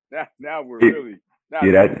too. Now we're really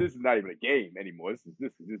this is not even a game anymore.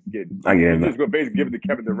 This is getting. We're just going to basically give it to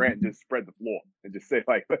Kevin Durant and just spread the floor and just say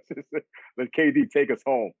like let KD take us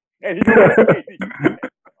home. And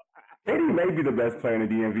KD may be the best player in the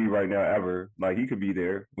DMV right now ever. Like he could be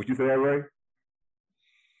there. Would you say that, Ray?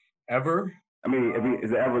 Ever? I mean,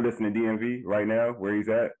 is it ever listening to DMV right now where he's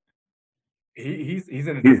at? He's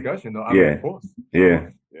in a discussion though. I mean, of course. Yeah,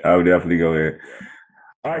 I would definitely go there.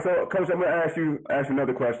 All right, so Coach, I'm gonna ask you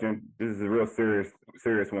another question. This is a real serious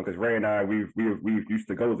one because Ray and I we used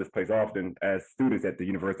to go to this place often as students at the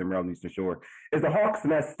University of Maryland Eastern Shore. Is the Hawks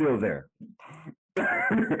Nest still there?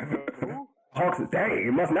 Hawks, dang,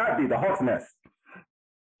 it must not be the Hawks Nest.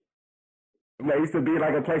 It used to be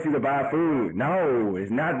like a place you could buy food. No,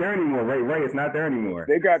 it's not there anymore. Ray, it's not there anymore.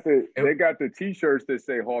 They got the T-shirts that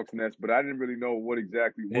say Hawks Nest, but I didn't really know what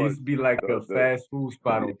exactly was. It used to be like a fast food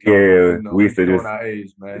spot. We used to just our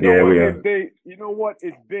age, man. You know what?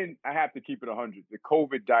 It's been. I have to keep it 100. The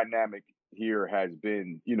COVID dynamic here has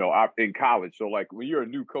been, in college. So like when you're a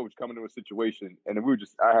new coach coming to a situation, and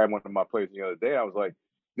I had one of my players the other day. I was like,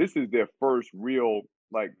 this is their first real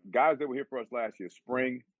guys that were here for us last year,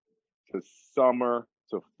 spring to summer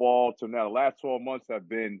to fall to now. The last 12 months have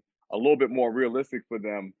been a little bit more realistic for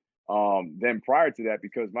them than prior to that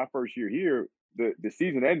because my first year here, the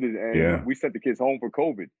season ended and we sent the kids home for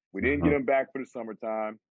COVID. We didn't get them back for the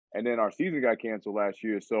summertime, and then our season got canceled last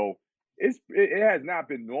year. So it has not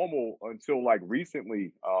been normal until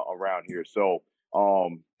recently around here. So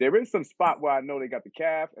there is some spot where I know they got the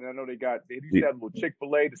calf, and I know they used to have little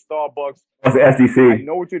Chick-fil-A, the Starbucks. That's the SEC. I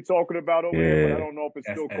know what you're talking about over there, but I don't know if it's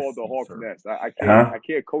still called the Hawks Nest. I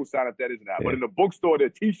can't co-sign if that is not. But in the bookstore, there are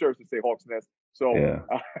T-shirts that say Hawks Nest. So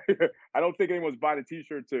I don't think anyone's buying a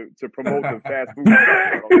T-shirt to promote the fast food.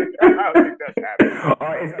 I don't think that's happening. All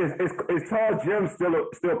right, is Tall Jim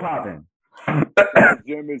still popping?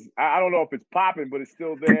 Jim is. I don't know if it's popping, but it's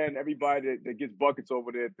still there, and everybody that gets buckets over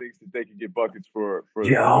there thinks that they can get buckets for.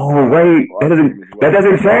 Wait, that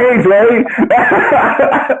doesn't change, right?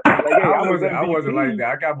 I wasn't like that.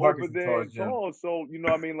 I got buckets for Jim. So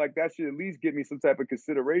that should at least give me some type of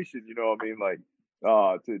consideration.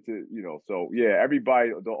 So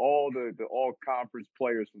everybody, all conference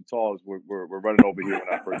players from Talls were running over here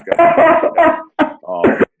when I first got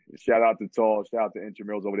here. Shout out to Tall, shout out to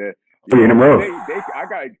intramurals over there. I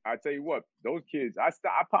tell you what, those kids, I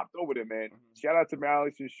popped over there, man. Shout out to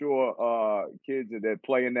Maryland Eastern Shore kids that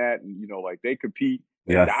play in that, and they compete,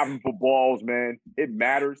 diving for balls, man. It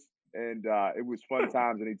matters, and it was fun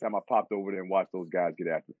times anytime I popped over there and watched those guys get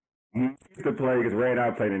after it. We used to play because Ray and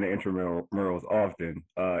I played in the intramurals often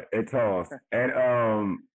at Talls,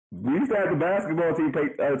 and we used to have the basketball team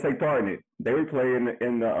take part in it. They would play in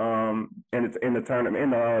the tournament in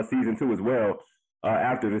the season too as well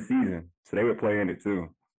after the season, so they would play in it too.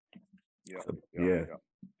 So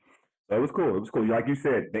it was cool. It was cool. Like you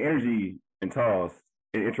said, the energy in Talls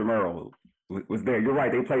in intramural was there. You're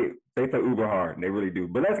right. They play uber hard. They really do.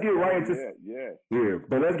 But let's get right into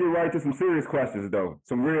But let's get right to some serious questions though.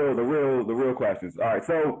 The real questions. All right.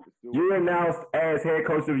 So you were announced as head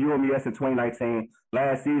coach of UMES in 2019.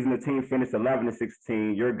 Last season, the team finished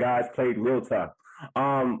 11-16. Your guys played real tough.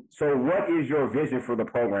 So what is your vision for the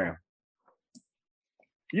program?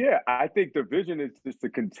 Yeah, I think the vision is just to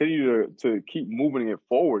continue to keep moving it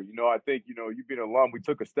forward. I think, you being an alum, we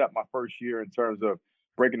took a step my first year in terms of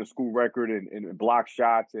breaking the school record and block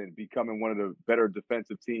shots and becoming one of the better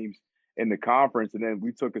defensive teams in the conference. And then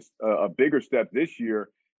we took a bigger step this year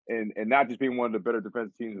and not just being one of the better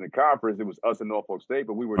defensive teams in the conference. It was us and Norfolk State,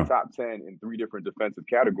 but we were top 10 in 3 different defensive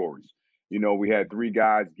categories. We had 3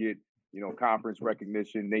 guys get, conference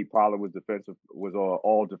recognition. Nate Pollard was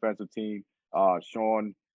all defensive team.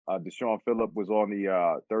 Deshaun Phillip was on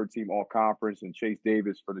the 3rd team all conference, and Chase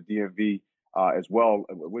Davis for the DMV as well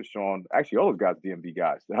with Sean. Actually, all those guys are DMV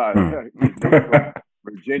guys. From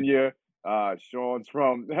Virginia, Sean's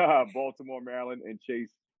from Baltimore, Maryland, and Chase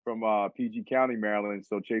from PG County, Maryland.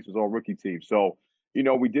 So Chase was all rookie team. So,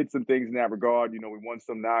 we did some things in that regard. We won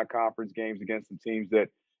some non-conference games against some teams that,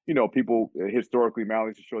 people historically,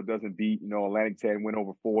 Maryland Eastern Shore doesn't beat. Atlantic 10 went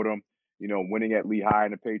over Fordham, winning at Lehigh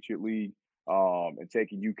in the Patriot League. And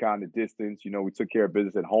taking UConn the distance. We took care of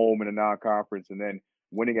business at home in the non-conference, and then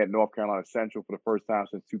winning at North Carolina Central for the first time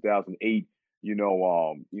since 2008.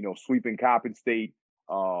 Sweeping Coppin State,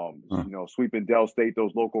 sweeping Dell State,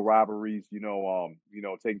 those local rivalries.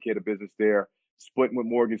 Taking care of business there. Splitting with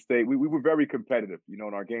Morgan State. We were very competitive. In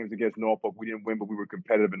our games against Norfolk, we didn't win, but we were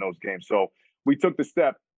competitive in those games. So we took the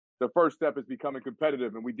step. The first step is becoming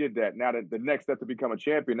competitive, and we did that. Now the next step to become a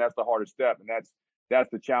champion, that's the hardest step, and that's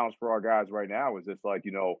the challenge for our guys right now. Is it's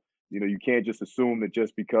You can't just assume that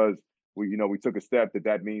just because we took a step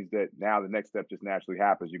that means that now the next step just naturally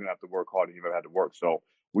happens. You're gonna have to work harder than you've ever had to work. So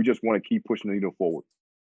we just want to keep pushing the needle forward.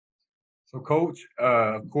 So, Coach,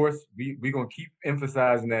 of course, we're going to keep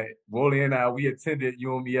emphasizing that Wole and I, we attended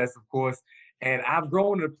UMES, of course, and I've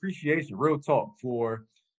grown an appreciation, real talk, for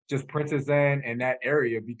just Princess Anne and that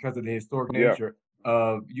area because of the historic nature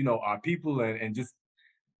of, our people and just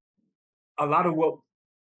a lot of what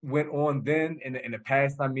went on then in the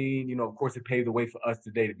past. I mean, of course, it paved the way for us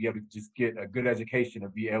today to be able to just get a good education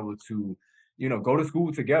and be able to, go to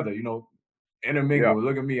school together, intermingle. Yeah.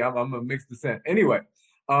 Look at me, I'm a mixed descent. Anyway.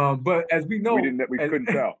 But as we know, we couldn't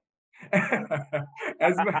tell.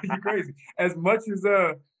 You're crazy. As much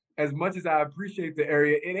as I appreciate the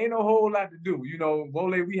area, it ain't a whole lot to do.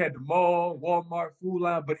 Wole, we had the mall, Walmart, Food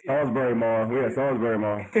Line, but Salisbury Mall. We had Salisbury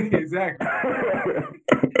Mall. Exactly.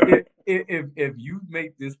 If you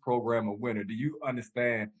make this program a winner, do you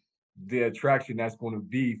understand the attraction that's going to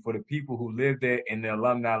be for the people who live there and the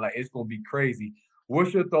alumni? Like, it's going to be crazy.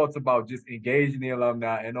 What's your thoughts about just engaging the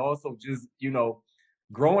alumni and also just,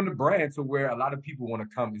 growing the brand to where a lot of people want to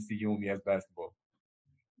come and see UMES basketball?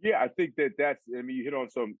 Yeah, I think you hit on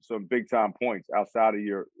some big time points outside of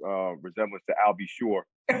your resemblance to Al B. Sure.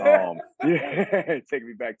 Taking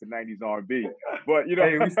me back to 90s R&B. But,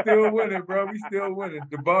 hey, we still winning, bro. We still winning.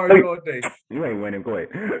 The bar is all day. You ain't winning. Go ahead.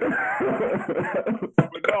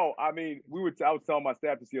 But no, I mean, I was telling my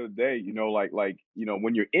staff this the other day,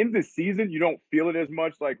 when you're in the season, you don't feel it as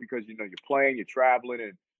much, because, you're playing, you're traveling,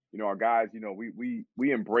 and, our guys,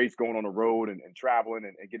 we embrace going on the road and traveling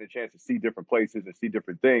and getting a chance to see different places and see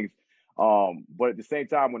different things. But at the same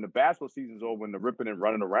time, when the basketball season's over and the ripping and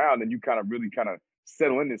running around, then you kind of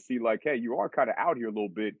settle in and see hey, you are kind of out here a little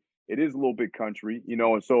bit. It is a little bit country,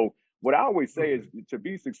 and so what I always say is to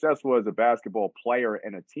be successful as a basketball player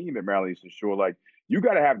and a team at Maryland Eastern Shore, you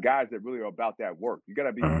got to have guys that really are about that work. You got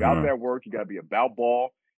to be about that work. You got to be about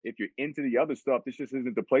ball. If you're into the other stuff, this just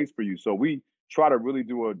isn't the place for you. So we try to really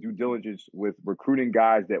do a due diligence with recruiting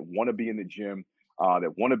guys that want to be in the gym,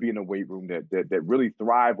 that want to be in the weight room, that really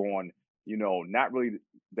thrive on, not really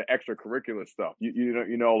the extracurricular stuff.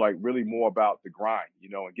 Really more about the grind,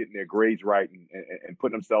 and getting their grades right and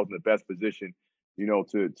putting themselves in the best position,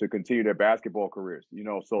 to continue their basketball careers.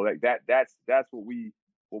 So that's what we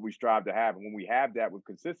strive to have. And when we have that with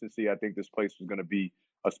consistency, I think this place is going to be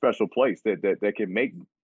a special place that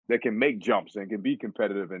can make jumps and can be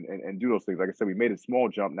competitive and do those things. Like I said, we made a small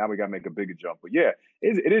jump. Now we got to make a bigger jump. But yeah,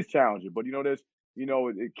 it is challenging. But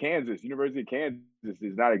Kansas, University of Kansas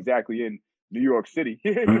is not exactly in New York City.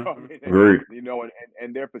 And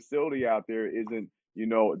their facility out there isn't,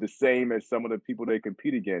 the same as some of the people they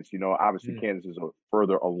compete against. Obviously Kansas is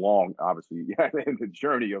further along, obviously, in the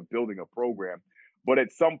journey of building a program. But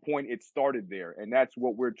at some point it started there. And that's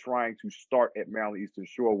what we're trying to start at Maryland Eastern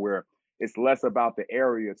Shore, where it's less about the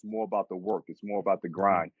area. It's more about the work. It's more about the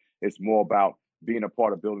grind. It's more about being a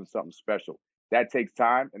part of building something special. That takes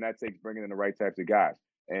time, and that takes bringing in the right types of guys.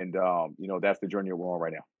 And, that's the journey we're on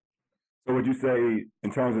right now. So would you say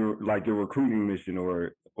in terms of your recruiting mission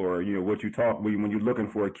or what you talk, when you're looking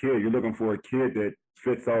for a kid, you're looking for a kid that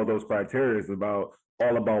fits all those criteria, is all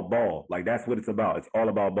about ball. That's what it's about. It's all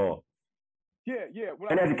about ball. Yeah.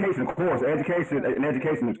 And education, of course. Education,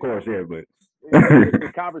 of course, yeah, but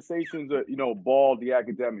the conversations are, ball, the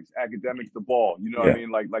academics, the ball, what I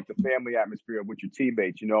mean? Like the family atmosphere with your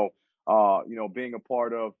teammates, being a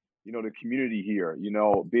part of, the community here,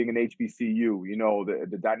 being an HBCU,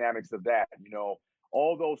 the dynamics of that,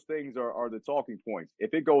 all those things are the talking points.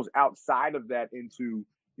 If it goes outside of that into,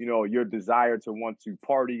 your desire to want to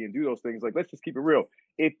party and do those things, let's just keep it real.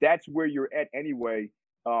 If that's where you're at anyway,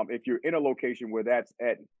 if you're in a location where that's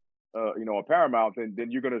at, a paramount,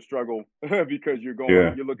 then you're going to struggle because you're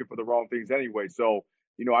looking for the wrong things anyway. So,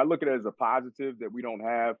 I look at it as a positive that we don't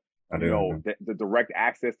have, the direct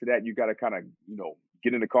access to that. You got to kind of,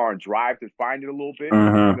 get in the car and drive to find it a little bit.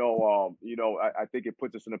 I think it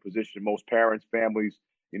puts us in a position, most parents, families,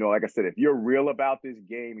 like I said, if you're real about this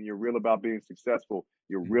game and you're real about being successful,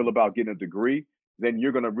 you're real about getting a degree, then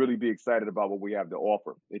you're going to really be excited about what we have to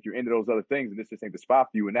offer. If you're into those other things, and this just ain't the spot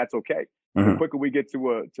for you, and that's okay. The quicker we get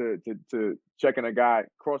to checking a guy,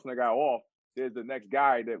 crossing a guy off, there's the next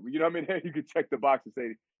guy that, you can check the box and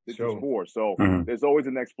say, this is for. So there's always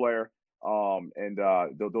the next player. Those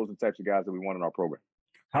are the types of guys that we want in our program.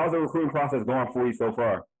 How's the recruiting process going for you so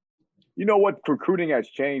far? You know what? Recruiting has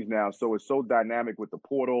changed now. So it's so dynamic with the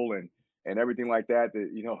portal and everything like that,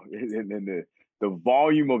 and the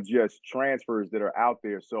volume of just transfers that are out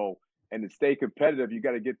there. So, and to stay competitive, you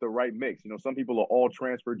got to get the right mix. Some people are all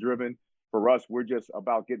transfer driven. For us, we're just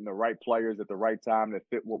about getting the right players at the right time that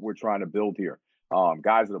fit what we're trying to build here.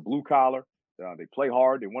 Guys that are blue collar, they play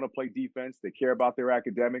hard, they want to play defense, they care about their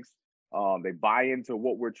academics, they buy into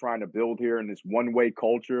what we're trying to build here in this one-way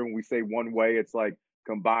culture. When we say one way, it's like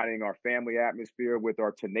combining our family atmosphere with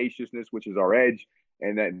our tenaciousness, which is our edge,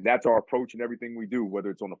 and that's our approach in everything we do, whether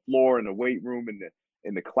it's on the floor, in the weight room,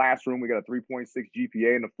 in the classroom. We got a 3.6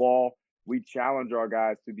 GPA in the fall. We challenge our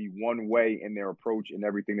guys to be one way in their approach in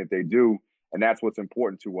everything that they do. And that's what's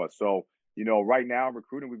important to us. So, right now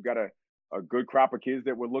recruiting, we've got a good crop of kids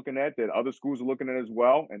that we're looking at, that other schools are looking at as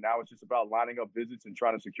well. And now it's just about lining up visits and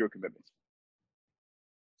trying to secure commitments.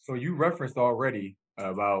 So you referenced already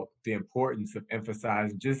about the importance of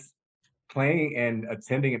emphasizing just playing and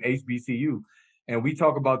attending an HBCU. And we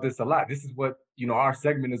talk about this a lot. This is what, our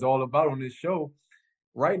segment is all about on this show.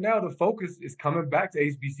 Right now, the focus is coming back to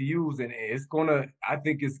HBCUs, and it's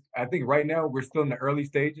I think right now we're still in the early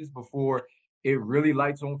stages before it really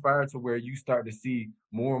lights on fire to where you start to see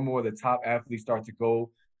more and more of the top athletes start to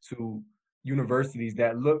go to universities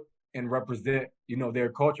that look and represent, their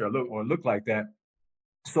culture or look like that.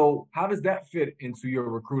 So how does that fit into your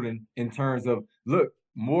recruiting in terms of, look,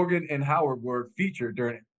 Morgan and Howard were featured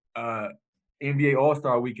during NBA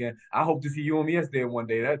All-Star Weekend. I hope to see UMES there one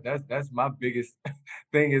day. That's my biggest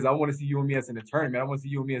thing is I want to see UMES in the tournament. I want to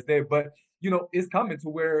see UMES there. But, it's coming to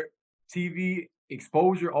where TV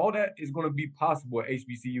exposure, all that is going to be possible at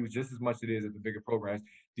HBCUs just as much as it is at the bigger programs.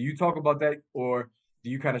 Do you talk about that, or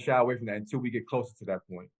do you kind of shy away from that until we get closer to that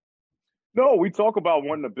point? No, we talk about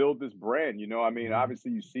wanting to build this brand.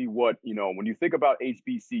 Obviously you see what, when you think about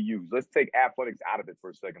HBCUs, let's take athletics out of it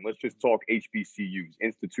for a second. Let's just talk HBCUs,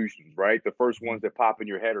 institutions, right? The first ones that pop in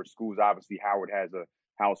your head are schools. Obviously, Howard has a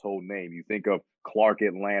household name. You think of Clark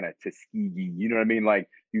Atlanta, Tuskegee, you know what I mean? Like,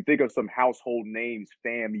 you think of some household names,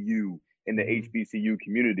 FAMU in the HBCU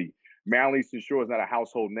community. Maryland Eastern Shore is not a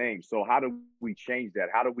household name. So how do we change that?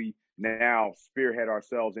 How do we now spearhead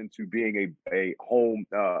ourselves into being a home,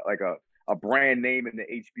 like a brand name in the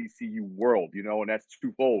HBCU world, and that's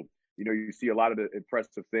twofold. You see a lot of the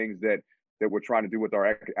impressive things that we're trying to do with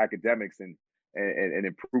our academics and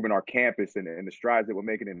improving our campus and the strides that we're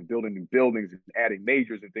making in building new buildings and adding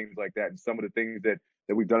majors and things like that. And some of the things that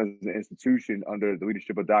we've done as an institution under the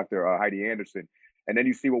leadership of Dr. Heidi Anderson. And then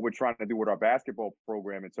you see what we're trying to do with our basketball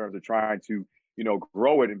program in terms of trying to,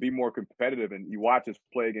 grow it and be more competitive. And you watch us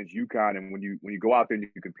play against UConn, and when you go out there and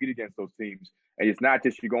you compete against those teams, and it's not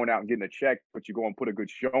just you going out and getting a check, but you go and put a good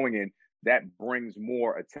showing in, that brings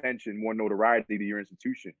more attention, more notoriety to your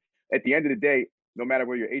institution. At the end of the day, no matter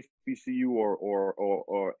where you're HBCU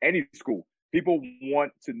or any school, people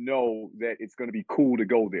want to know that it's going to be cool to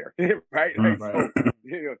go there, right? Right. So,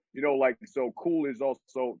 so cool is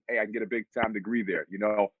also, hey, I can get a big time degree there.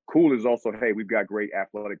 Cool is also, hey, we've got great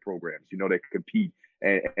athletic programs, that compete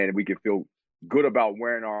and we can feel good about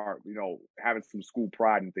wearing our, having some school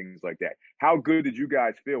pride and things like that. How good did you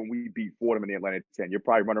guys feel when we beat Fordham in the Atlantic 10? You're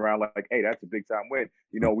probably running around like, hey, that's a big time win.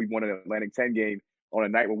 We won an Atlantic 10 game on a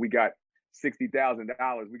night when we got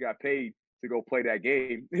 $60,000. We got paid to go play that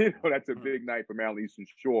game. That's a big night for Maryland Eastern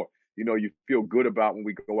Shore. You feel good about when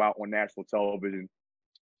we go out on national television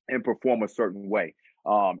and perform a certain way.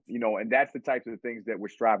 And that's the types of things that we're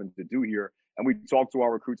striving to do here. And we talk to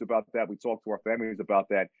our recruits about that. We talk to our families about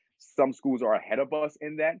that. Some schools are ahead of us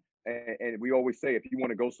in that. And we always say, if you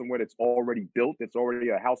want to go somewhere that's already built, that's already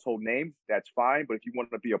a household name, that's fine. But if you want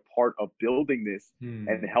to be a part of building this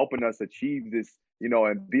and helping us achieve this,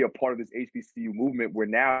 and be a part of this HBCU movement, where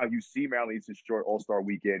now you see Maryland Eastern Shore All-Star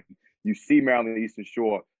Weekend, you see Maryland Eastern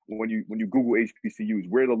Shore when you Google HBCUs,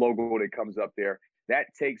 we're the logo that comes up there.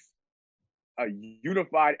 That takes a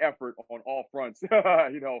unified effort on all fronts,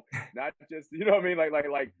 not just, what I mean? Like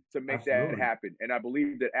to make Absolutely. that happen. And I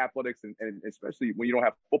believe that athletics and especially when you don't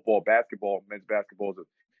have football, basketball, men's basketball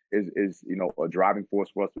is a driving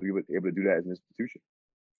force for us to be able to do that as an institution.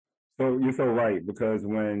 So you're so right, because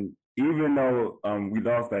even though we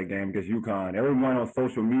lost that game against UConn, everyone on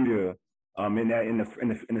social media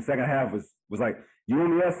in the second half was like,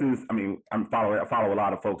 UMES is, I follow a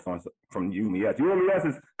lot of folks from UMES. UMES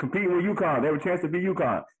is competing with UConn. They have a chance to beat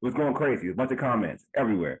UConn. It was going crazy. A bunch of comments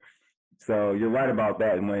everywhere. So you're right about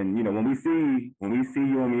that. And when we see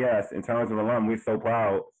UMES in terms of alum, we're so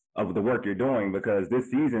proud of the work you're doing, because this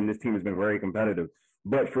season this team has been very competitive.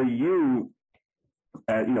 But for you,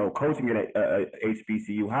 coaching at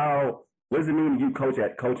HBCU, what does it mean to you coaching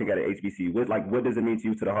at an HBCU? What does it mean to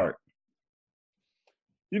you to the heart?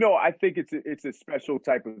 I think it's a special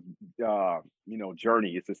type of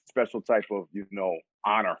journey. It's a special type of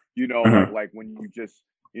honor. Like when you just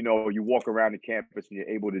you walk around the campus and you're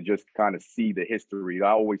able to just kind of see the history.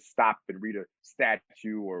 I always stop and read a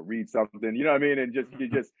statue or read something, you know what I mean? And you're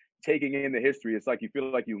just taking in the history. It's like you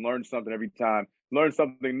feel like you learn something every time, learn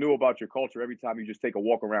something new about your culture every time you just take a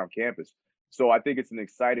walk around campus. So I think it's an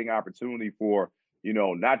exciting opportunity for,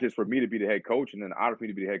 not just for me to be the head coach and an honor for me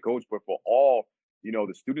to be the head coach, but for all,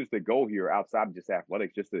 the students that go here outside of just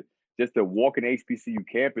athletics, just to walk an HBCU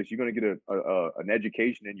campus, you're going to get an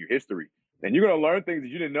education in your history. And you're going to learn things that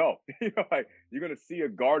you didn't know. Like you're going to see a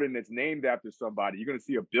garden that's named after somebody. You're going to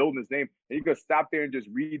see a building that's named, and you're going to stop there and just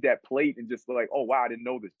read that plate and just like, oh, wow, I didn't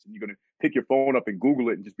know this. And you're going to pick your phone up and Google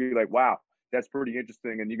it and just be like, wow, that's pretty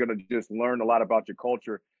interesting. And you're going to just learn a lot about your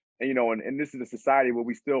culture. And, and this is a society where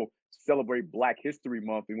we still celebrate Black History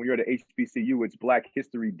Month. And when you're at a HBCU, it's Black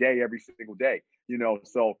History Day every single day,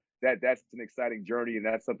 so that's an exciting journey. And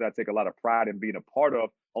that's something I take a lot of pride in being a part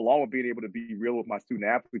of, along with being able to be real with my student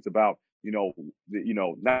athletes about,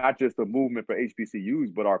 not just the movement for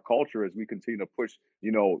HBCUs, but our culture as we continue to push,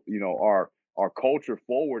 our culture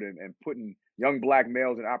forward and putting young Black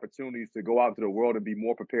males in opportunities to go out into the world and be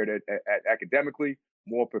more prepared academically,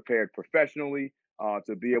 more prepared professionally,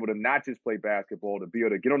 to be able to not just play basketball, to be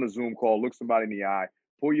able to get on a Zoom call, look somebody in the eye,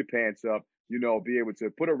 pull your pants up, be able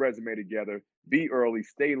to put a resume together, be early,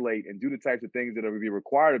 stay late, and do the types of things that are going to be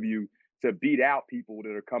required of you to beat out people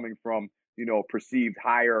that are coming from, perceived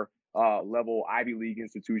higher level Ivy League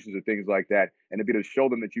institutions or things like that, and to be able to show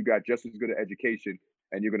them that you got just as good an education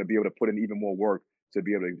and you're going to be able to put in even more work to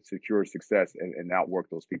be able to secure success and outwork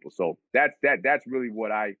those people. So that's really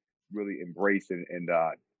what I really embrace and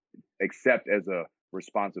accept as a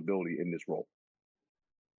responsibility in this role.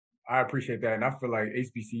 I appreciate that. And I feel like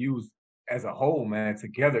HBCUs as a whole, man,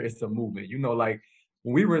 together, it's a movement. Like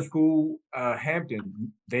when we were in school,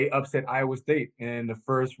 Hampton, they upset Iowa State in the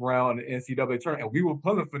first round of the NCAA tournament. And we were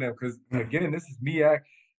pulling for them because, again, this is MEAC.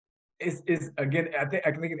 It's again, I think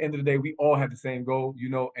at the end of the day, we all have the same goal,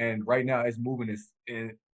 and right now it's moving us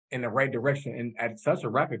in the right direction and at such a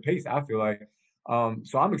rapid pace, I feel like.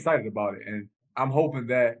 So I'm excited about it. And I'm hoping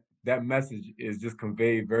that message is just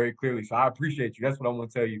conveyed very clearly. So I appreciate you. That's what I want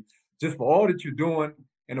to tell you. Just for all that you're doing,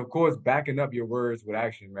 and of course, backing up your words with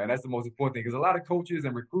action, man. That's the most important thing. Because a lot of coaches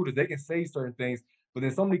and recruiters, they can say certain things, but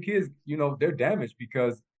then so many kids, they're damaged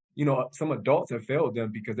because, some adults have failed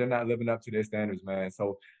them because they're not living up to their standards, man.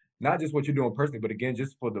 So not just what you're doing personally, but again,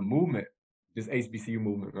 just for the movement, this HBCU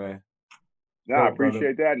movement, man. No, I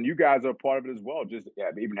appreciate that. And you guys are part of it as well. Just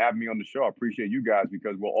even having me on the show. I appreciate you guys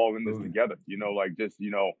because we're all in this together,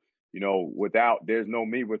 without, there's no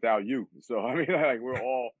me without you. So, I mean, like we're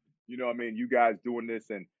all, you guys doing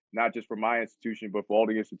this and not just for my institution, but for all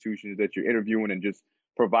the institutions that you're interviewing and just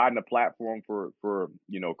providing a platform for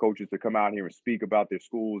coaches to come out here and speak about their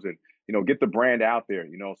schools and, get the brand out there,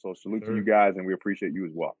 so salute to you guys and we appreciate you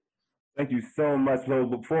as well. Thank you so much. So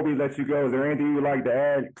before we let you go, is there anything you would like to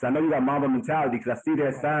add? Because I know you got Mamba mentality because I see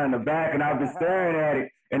that sign in the back and I've been staring at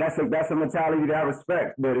it. And that's a mentality that I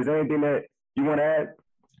respect. But is there anything that you want to add?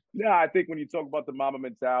 Yeah, I think when you talk about the Mamba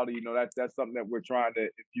mentality, that's something that we're trying to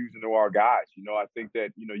infuse into our guys. I think that,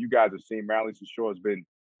 you guys have seen Maryland Eastern Shore has been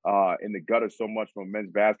in the gutter so much from a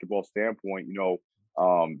men's basketball standpoint,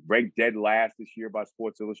 ranked dead last this year by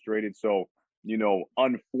Sports Illustrated. So,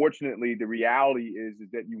 unfortunately, the reality is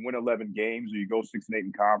that you win 11 games or you go 6-8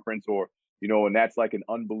 in conference or, and that's like an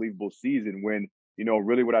unbelievable season when,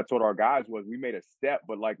 really what I told our guys was we made a step,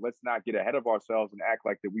 but like, let's not get ahead of ourselves and act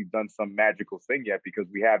like that we've done some magical thing yet because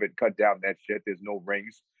we haven't cut down that shit. There's no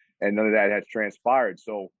rings and none of that has transpired.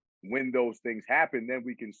 So when those things happen, then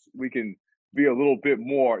we can be a little bit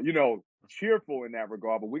more, cheerful in that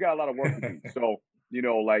regard, but we got a lot of work to do. So,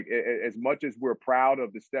 as much as we're proud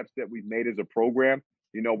of the steps that we've made as a program,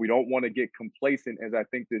 we don't want to get complacent as I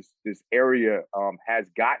think this area has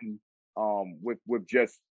gotten with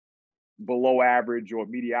just below average or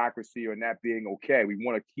mediocrity or not being okay. We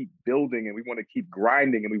want to keep building and we want to keep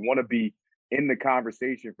grinding and we want to be in the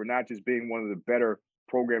conversation for not just being one of the better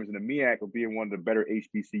programs in the MEAC, but being one of the better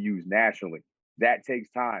HBCUs nationally. That takes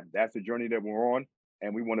time. That's the journey that we're on.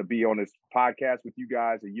 And we want to be on this podcast with you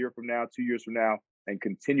guys a year from now, 2 years from now, and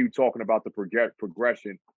continue talking about the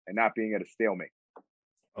progression and not being at a stalemate.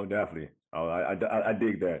 Oh, definitely. Oh, I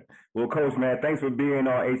dig that. Well, Coach, man, thanks for being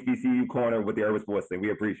on HBCU Corner with the Urban Sports Thing.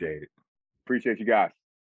 We appreciate it. Appreciate you guys.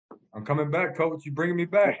 I'm coming back, Coach. You bringing me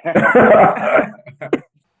back.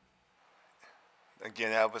 Again,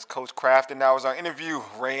 that was Coach Crafton. That was our interview.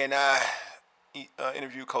 Ray and I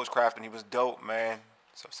interviewed Coach Crafton. He was dope, man.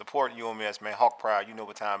 So support UMS, man. Hawk Pride. You know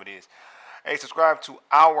what time it is. Hey, subscribe to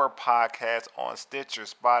our podcast on Stitcher,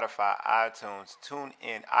 Spotify, iTunes,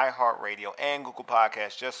 TuneIn, iHeartRadio, and Google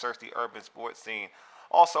Podcasts. Just search the Urban Sports Scene.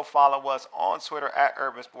 Also follow us on Twitter at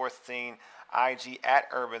Urban Sports Scene, IG at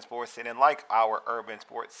Urban Sports Scene, and like our Urban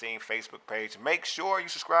Sports Scene Facebook page. Make sure you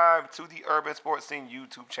subscribe to the Urban Sports Scene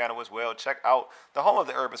YouTube channel as well. Check out the home of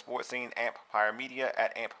the Urban Sports Scene, Amplifier Media,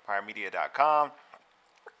 at amplifiermedia.com.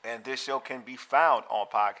 And this show can be found on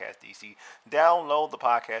Podcast DC. Download the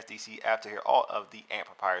Podcast DC app to hear all of the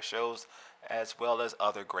Amplifier shows as well as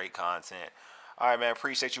other great content. All right, man.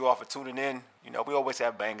 Appreciate you all for tuning in. You know, we always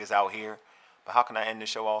have bangers out here. But how can I end the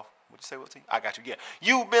show off? What'd you say, Wilty? I got you. Yeah.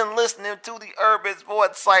 You've been listening to the Urban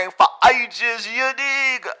Sports Scene for ages, you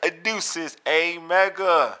dig? Deuces, A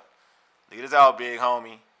Mega. Lead us out, big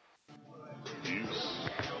homie.